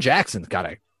 Lamar Jackson's got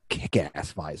a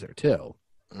kick-ass visor too.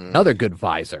 Mm. Another good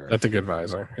visor. That's a good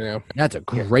visor. Yeah, That's a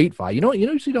great visor. You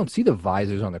usually don't see the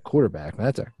visors on the quarterback.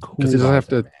 That's a cool. because he doesn't have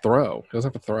visor, to man. throw. He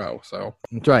doesn't have to throw. So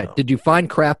That's right. Did you find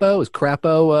Crapo? Is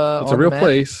Crapo? it's a on real the map?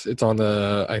 place. It's on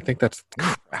the. I think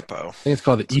Crapo. it's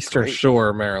called the That's Eastern great.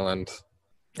 Shore, Maryland.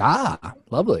 Ah,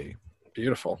 lovely.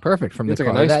 Beautiful. Perfect from It's the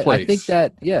like a car. nice I place. think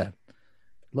that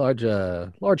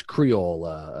large Creole.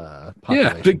 Yeah,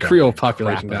 Population big down Creole there.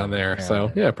 population Crapo, down there. yeah.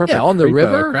 So yeah, perfect. on the Crapo,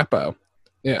 river? Crapo.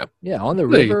 Yeah, Yeah, on the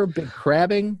Really? river, big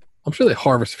crabbing. I'm sure they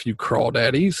harvest a few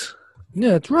crawdaddies.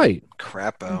 Yeah, that's right.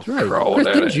 Crapo. That's right. Crawl, Chris,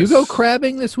 that didn't you is. go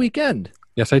crabbing this weekend?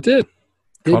 Yes, I did.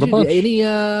 Did Caught a you?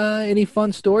 bunch. Any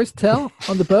fun stories to tell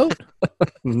on the boat?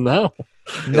 No,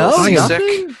 No, seasick.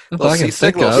 nothing. Nothing I can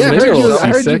seasick, think of. little Yeah, Maybe a little I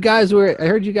heard you seasick. guys were. I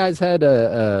heard you guys had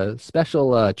a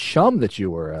special chum that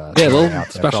you were. Yeah, a throwing little out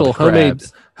there for all special the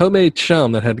homemade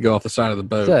chum that had to go off the side of the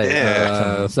boat. crabs.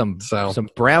 Yeah. some so- some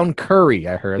brown curry.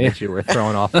 I heard that you were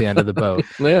throwing off the end of the boat.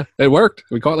 Yeah, it worked.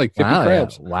 We caught like 50 Wow,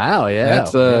 crabs. yeah. Wow, yeah.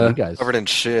 That's, Yeah, you guys. Covered in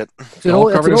shit. It's an all old,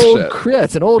 it's covered an in old, shit.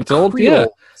 it's an old, It's old- Creole yeah.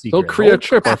 secret. Old Creole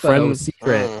trip. Our Crapo friend-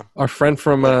 secret. Mm. Our friend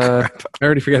from I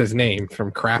already forget his name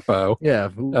from Crapo. Yeah,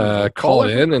 Called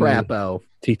in and Crapo.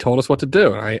 he told us what to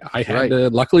do, and I had right. to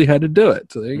luckily had to do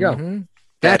it. So there you go. Mhm.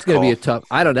 That's going to be a call. tough.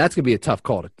 I don't. That's going to be a tough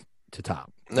call to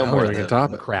top. No No, more we than can that.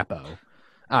 top it. Crapo.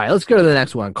 All right, let's go to the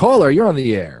next one. Caller, you're on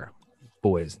the air.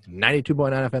 Boys,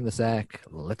 92.9 FM The Sack.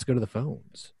 Let's go to the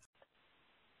phones.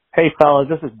 Hey, fellas,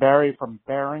 this is Barry from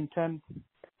Barrington.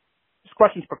 This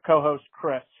question's for co-host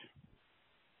Chris.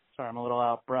 Sorry, I'm a little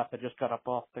out of breath. I just got up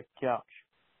off the couch.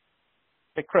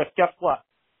 Hey, Chris, guess what?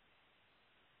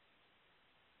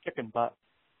 Chicken butt.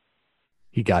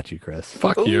 He got you, Chris.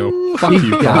 Fuck Ooh. you. Fuck He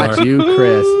you, got caller. you,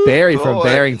 Chris. Barry from Boy.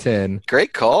 Barrington.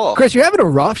 Great call. Chris, you're having a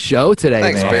rough show today,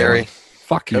 Thanks, man. Barry.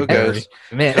 Fuck you, Go Barry. Ghost.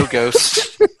 Man, Go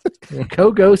Ghost.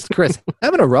 co-ghost Chris,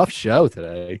 having a rough show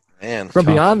today. Man. From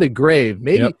Tough. beyond the grave.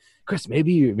 Maybe, Yep. Chris,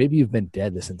 maybe you've been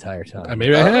dead this entire time.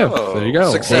 Maybe I have. Oh, There you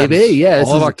go. 6 cents. Maybe, yeah. This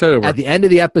All of is- October. At the end of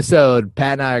the episode,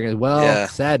 Pat and I are going to, Yeah.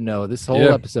 sad note, this whole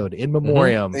Yeah. episode, in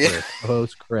memoriam Yeah. for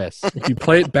host Chris. If you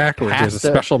play it backwards, there's a Past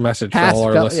the- special message for past all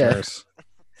our fell- listeners.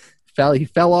 He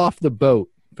fell off the boat.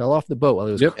 Fell off the boat while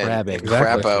he was Yep. crabbing. And this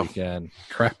Crapo. weekend.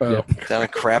 Crapo. Down in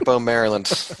Crapo,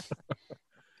 Maryland.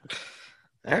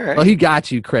 All right. Well, he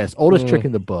got you, Chris. Oldest Mm. trick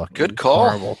in the book. Good call.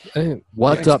 Horrible.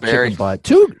 What's Thanks, up, Barry. chicken butt?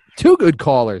 Two good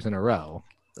callers in a row.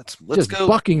 Let's Just go.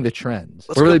 bucking the trends.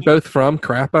 Let's Where were go. they both from?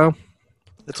 Crapo?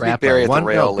 Let's Crapo. meet Barry at the One-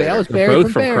 rail no, later. that was They're Barry both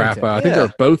from from Barrington. Crapo. I think Yeah.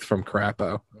 they're both from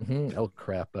Crapo. El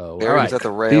Crapo. Barry's All right. at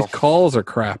the rail. These calls are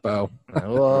Crapo.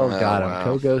 Oh, got him. wow.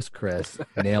 Co-ghost Chris.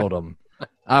 Nailed him.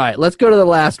 All right, let's go to the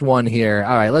last one here.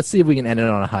 All right, let's see if we can end it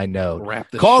on a high note. Wrap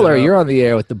this Caller, shit up. you're on the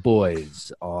air with the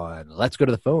boys on Let's Go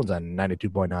to the Phones on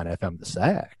 92.9 FM The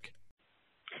Sack.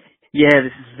 Yeah,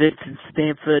 this is Vincent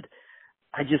Stanford.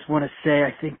 I just want to say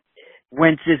I think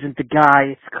Wentz isn't the guy.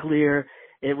 It's clear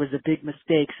it was a big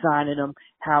mistake signing him.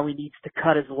 Howie needs to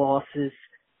cut his losses.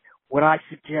 What I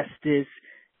suggest is,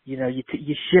 you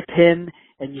ship him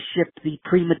and you ship the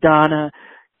prima donna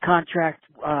contract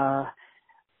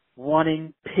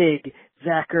wanting pig,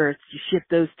 Zach Ertz. You ship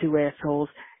those two assholes.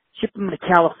 Ship them to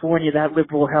California, that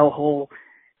liberal hellhole.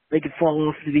 They could fall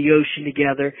off into the ocean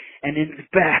together. And in the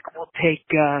back, we'll take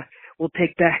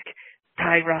back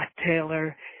Tyrod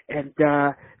Taylor and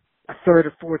a third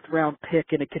or fourth round pick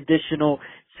and a conditional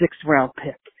 6th round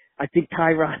pick. I think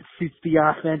Tyrod suits the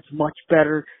offense much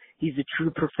better. He's a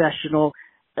true professional.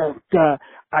 And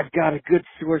I've got a good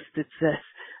source that says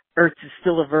Ertz is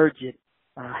still a virgin.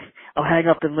 I'll hang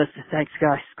up and listen. Thanks,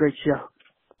 guys. Great show.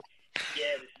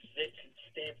 Yeah, this is Vincent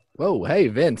Stanford. Whoa, hey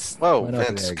Vince. Whoa, Went over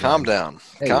Vince, there calm again. down.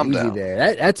 Hey, Calm easy down.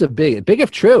 there. That's a big if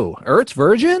true. Ertz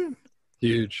virgin?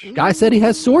 Huge. Guy said he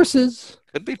has sources.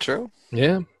 Could be true.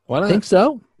 Yeah. Why I not? think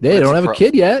so. They Would it don't have a surpri-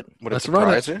 kid yet. Would it Let's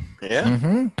run it. surprise you? Yeah.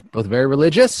 Mm-hmm. Both very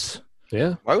religious.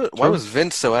 Yeah. Why was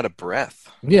Vince so out of breath?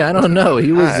 Yeah, I don't know.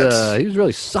 He was Nice. he was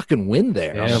really sucking wind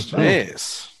there. Yeah.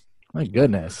 Jeez. My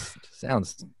goodness.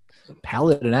 Sounds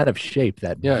pallid and out of shape.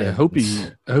 That Yeah. I Vince.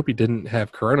 hope he didn't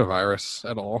have coronavirus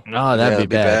at all. Oh, that'd Yeah, be it'd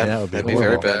be bad. bad. That would be, That'd be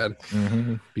very horrible. bad.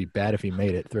 Mm-hmm. Be bad if he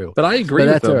made it through. But I agree But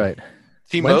with that's him. all right.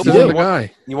 T-Mobile. Wentz is the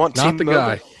guy, You want not the T-Mobile?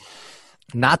 guy.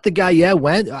 Not the guy. Yeah,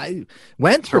 went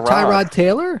for Tyrod. Tyrod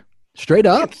Taylor. Straight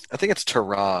up. I think it's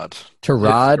Tyrod.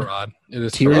 Tyrod. Tyrod. It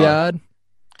is Tyrod.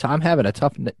 Tyrod. I'm having a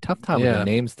tough time with Yeah. the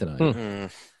names tonight. Hmm.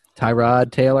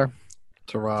 Tyrod Taylor.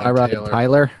 Tyrod Taylor.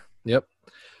 Tyler. Yep.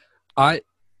 I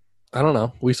don't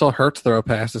know. We saw Hurts throw a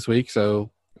pass this week,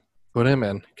 so put him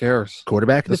in. Who cares?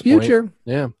 Quarterback of the This point. future.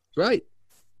 Yeah. Right.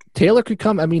 Taylor could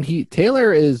come. I mean,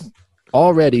 Taylor is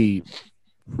already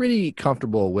pretty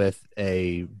comfortable with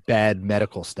a bad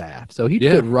medical staff, so he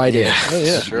Yeah. could right in. Yeah, Oh,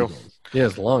 yeah. it's true. Yeah,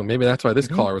 his lung. Maybe that's why this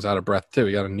Mhm. caller was out of breath too.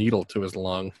 He got a needle to his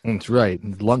lung. That's right.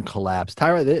 His lung collapsed.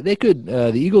 Tyrod. They could.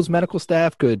 The Eagles medical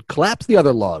staff could collapse the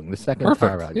other lung. The second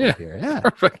Perfect. Tyrod Yeah. got here. Yeah.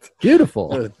 Perfect. Beautiful.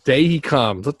 The day he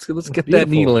comes, let's get Beautiful. that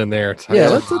needle in there. Yeah,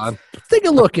 Tyrod. let's take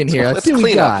a look in here. Let's Let's see what we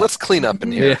clean up. got. Let's clean up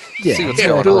in here. Yeah. See what's Yeah,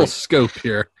 going do a little on. scope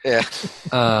here. Yeah.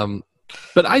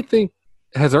 But I think,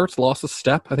 has Ertz lost a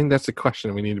step? I think that's a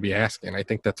question we need to be asking. I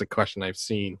think that's a question I've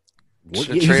seen.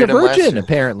 Should've He's a traded him last virgin, year.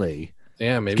 apparently.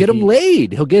 Yeah, maybe Get him he-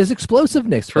 laid. He'll get his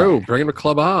explosiveness. True. back. Bring him to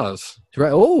Club Oz. Right.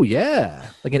 Oh yeah,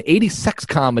 like an '80s sex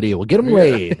comedy. We'll get him Yeah.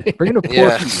 laid. Bring him to Yeah.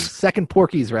 Porky's. Second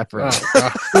Porky's reference. Oh,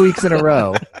 God. 2 weeks in a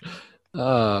row.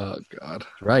 Oh, God.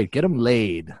 Right. Get him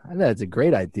laid. I think that's a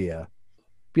great idea.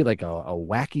 Be like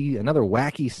another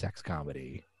wacky sex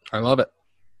comedy. I love it.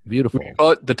 Beautiful. We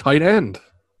call it the tight end.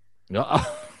 Oh,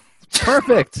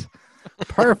 perfect.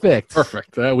 Perfect.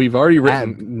 Perfect. We've already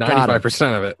written Got it.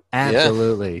 95% of it.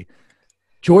 Absolutely.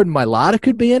 Jordan Mailata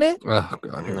could be in it. Oh,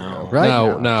 God. Here we No. go. Right?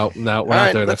 No. We're All not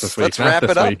right, doing this let's this week. Not wrap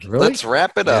this it up. week. Really? Let's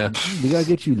wrap it up. We gotta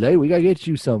get you laid. We gotta get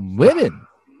you some women.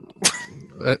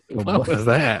 What was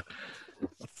that?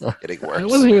 Getting It worse.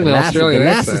 wasn't even an Manassas, Australian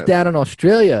Manassas accent. down in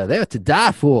Australia. They're to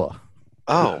die for.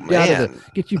 Oh Down to man.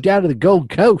 get you down to the Gold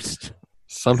Coast.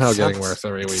 Somehow It getting sounds- worse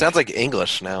every It week. sounds like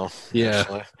English now. Yeah.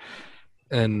 actually.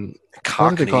 And I don't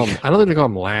Cockney. think they call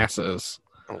them lasses.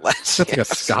 Less, That's like a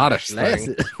yes. Scottish thing.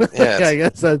 Manassas. Yeah, I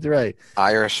guess that's right.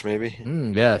 Irish maybe.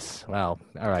 Yes. Wow.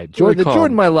 All right. do we The call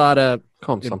Jordan Mailata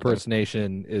Call them something.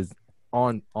 impersonation is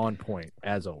on point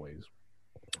as always.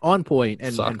 On point,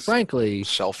 and Sucks. frankly,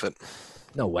 Shelf it.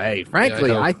 no way. Frankly,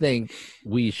 hope. I think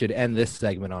we should end this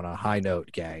segment on a high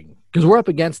note, gang, because we're up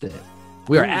against it.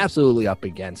 We are absolutely up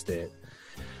against it,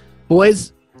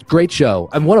 boys. Great show.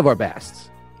 I'm one of our best.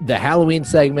 The Halloween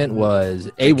segment was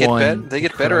A1. They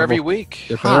get better every week.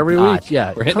 Get better every Top-notch. week.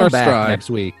 Yeah, We're hitting come our back stride. next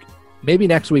week. Maybe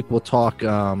next week we'll talk.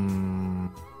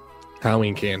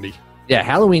 Halloween candy. Yeah,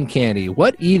 Halloween candy.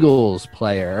 What Eagles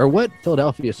player or what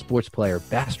Philadelphia sports player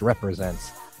best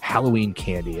represents Halloween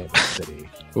candy in the city?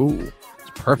 Ooh. It's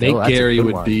perfect. Nate Oh, that's a Gary good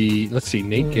would one. be, let's see,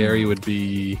 Nate Gary would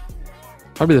be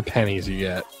probably the pennies you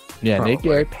get. Yeah, Nate probably.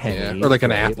 Gary penny. Yeah, or like an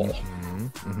right? apple.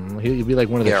 He'd be like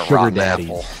one of the Yeah, sugar rotten daddies.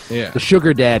 apple. Yeah. The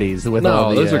sugar daddies with No, all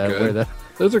the, those are good. where the,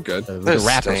 Those are good. the Those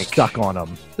wrapper stink. stuck on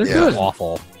them. They're Yeah. good.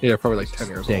 Awful. Yeah, probably like 10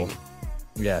 years Stink. old.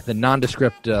 Yeah, the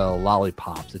nondescript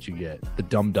lollipops that you get, the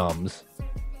Dum Dums.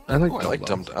 I like Oh, I like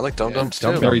Dum Dum. I like Dum Dums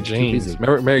Dum too. Dum. Mary Too Jane's. easy.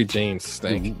 Mary Jane's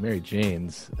stink. Mary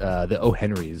Jane's, the O.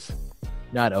 Henrys,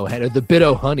 not O. Henry, the Bit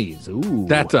O. Honeys. Ooh,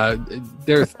 That's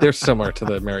they're similar to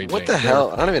the Mary Jane. What the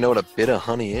hell? I don't even know what a bit of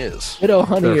honey is. Bit O.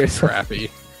 Honey They're or something.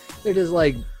 crappy. They're just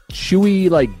like chewy,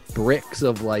 like bricks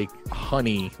of like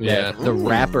honey. that Yeah. the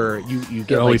wrapper you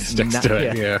get always like, sticks to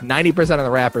it, yeah. 90% of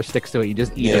the wrapper sticks to it. You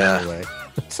just eat Yeah. it anyway.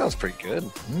 Sounds pretty good.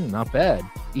 Not bad.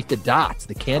 Eat the dots,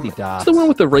 the candy dots. It's the one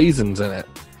with the raisins in it.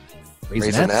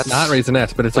 Raisinets? Not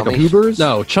Raisinets, but it's like a Gummies? Goobers?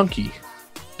 No, Chunky.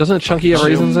 Doesn't a Chunky have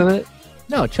raisins in it?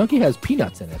 No, Chunky has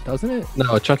peanuts in it, doesn't it?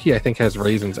 No, a Chunky I think has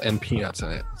raisins and peanuts in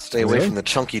it. Stay away Really? from the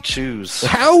chunky chews.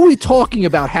 How are we talking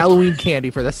about Halloween candy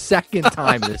for the second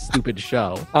time in this stupid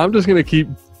show? I'm just gonna keep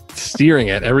steering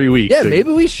it every week. Yeah,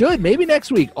 maybe we should. Maybe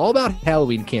next week. All about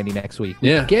Halloween candy next week. We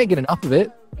Yeah. can't get enough of it.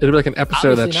 It'll be like an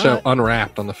episode of that Obviously show not.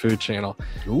 Unwrapped on the Food Channel.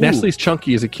 Ooh. Nestle's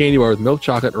Chunky is a candy bar with milk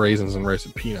chocolate, raisins, and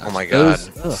roasted peanuts. Oh my God.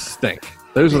 Those stink.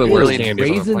 Those are the Really, worst candies on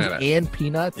the raisins planet. and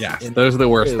peanuts. Yes, and- those are the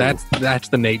worst. Ew. That's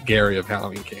the Nate Gary of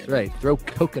Halloween candy. right. Throw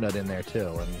coconut in there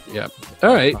too. And Yep.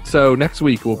 All right. So next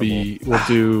week we'll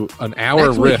do an hour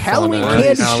next week, riff Halloween on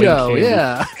candy Halloween show. candy.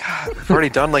 Yeah. We've already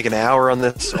done like an hour on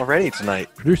this already tonight.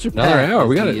 Producer Another Pat hour.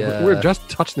 We is got the, it. We're just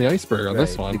touching the iceberg on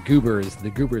this right, one. The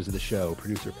goobers of the show.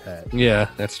 Producer Pat. Yeah,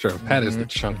 that's true. Pat is the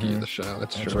chunky of the show.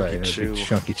 That's That's true. right. That's Chew. a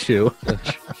Chunky Chew.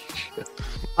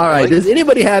 All right. Like- Does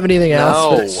anybody have anything else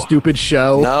for No. this stupid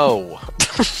show? No.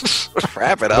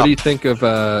 Wrap it What up. do you think of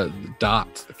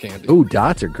dots, the candy? Ooh,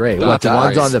 dots are great. Dots What, the are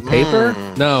ones nice. on the paper?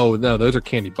 Mm. No, those are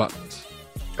candy buttons.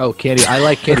 Oh, candy. I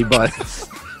like candy buttons.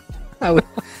 I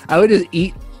would just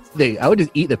eat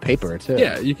the paper too.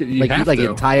 Yeah, you could. You like have eat like to.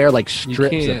 entire like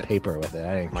strips can't. of paper with it.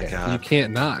 I didn't Oh my care. God. You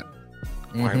can't not.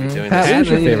 Why are we doing Pat, this? what's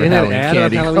your favorite Isn't that Halloween an ad on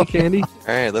candy? Halloween candy? All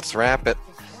right, let's wrap it.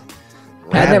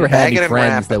 Pat never had Bag it any and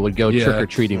friends wrap that it. would go Yeah. trick or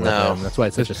treating with No. him. That's why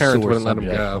it's such His a parents sore wouldn't let him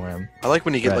subject go. for him. I like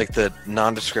when you get Right. like the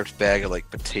nondescript bag of like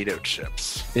potato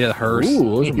chips. Yeah, hers. Ooh,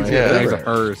 those are He's my got bags favorite. of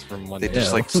hers from one They day. just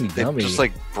Yeah, like they yummy. just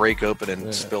like break open and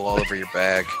Yeah. spill all over your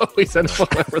bag. always end up all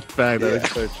over the bag. That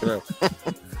is so true.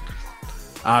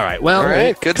 All right. Well, All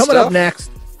right, good coming stuff. up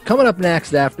next. Coming up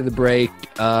next after the break,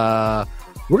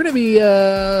 we're going to be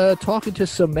talking to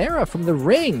Samara from The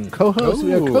Ring, co-host,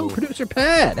 Ooh. co-producer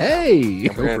Pat. Hey.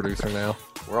 Co-producer now.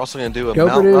 We're also going to do a Go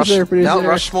Mount, producer, producer. Mount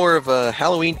Rushmore of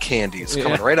Halloween candies Yeah.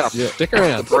 coming right up. Yeah. Stick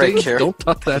around. The break Don't- here. Don't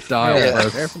touch that dial. Yeah,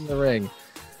 folks. they're from The Ring.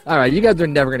 All right, you guys are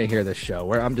never going to hear this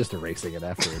show. I'm just erasing it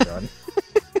after we're done.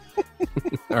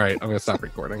 All right, I'm going to stop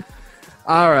recording.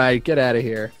 All right, get out of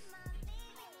here.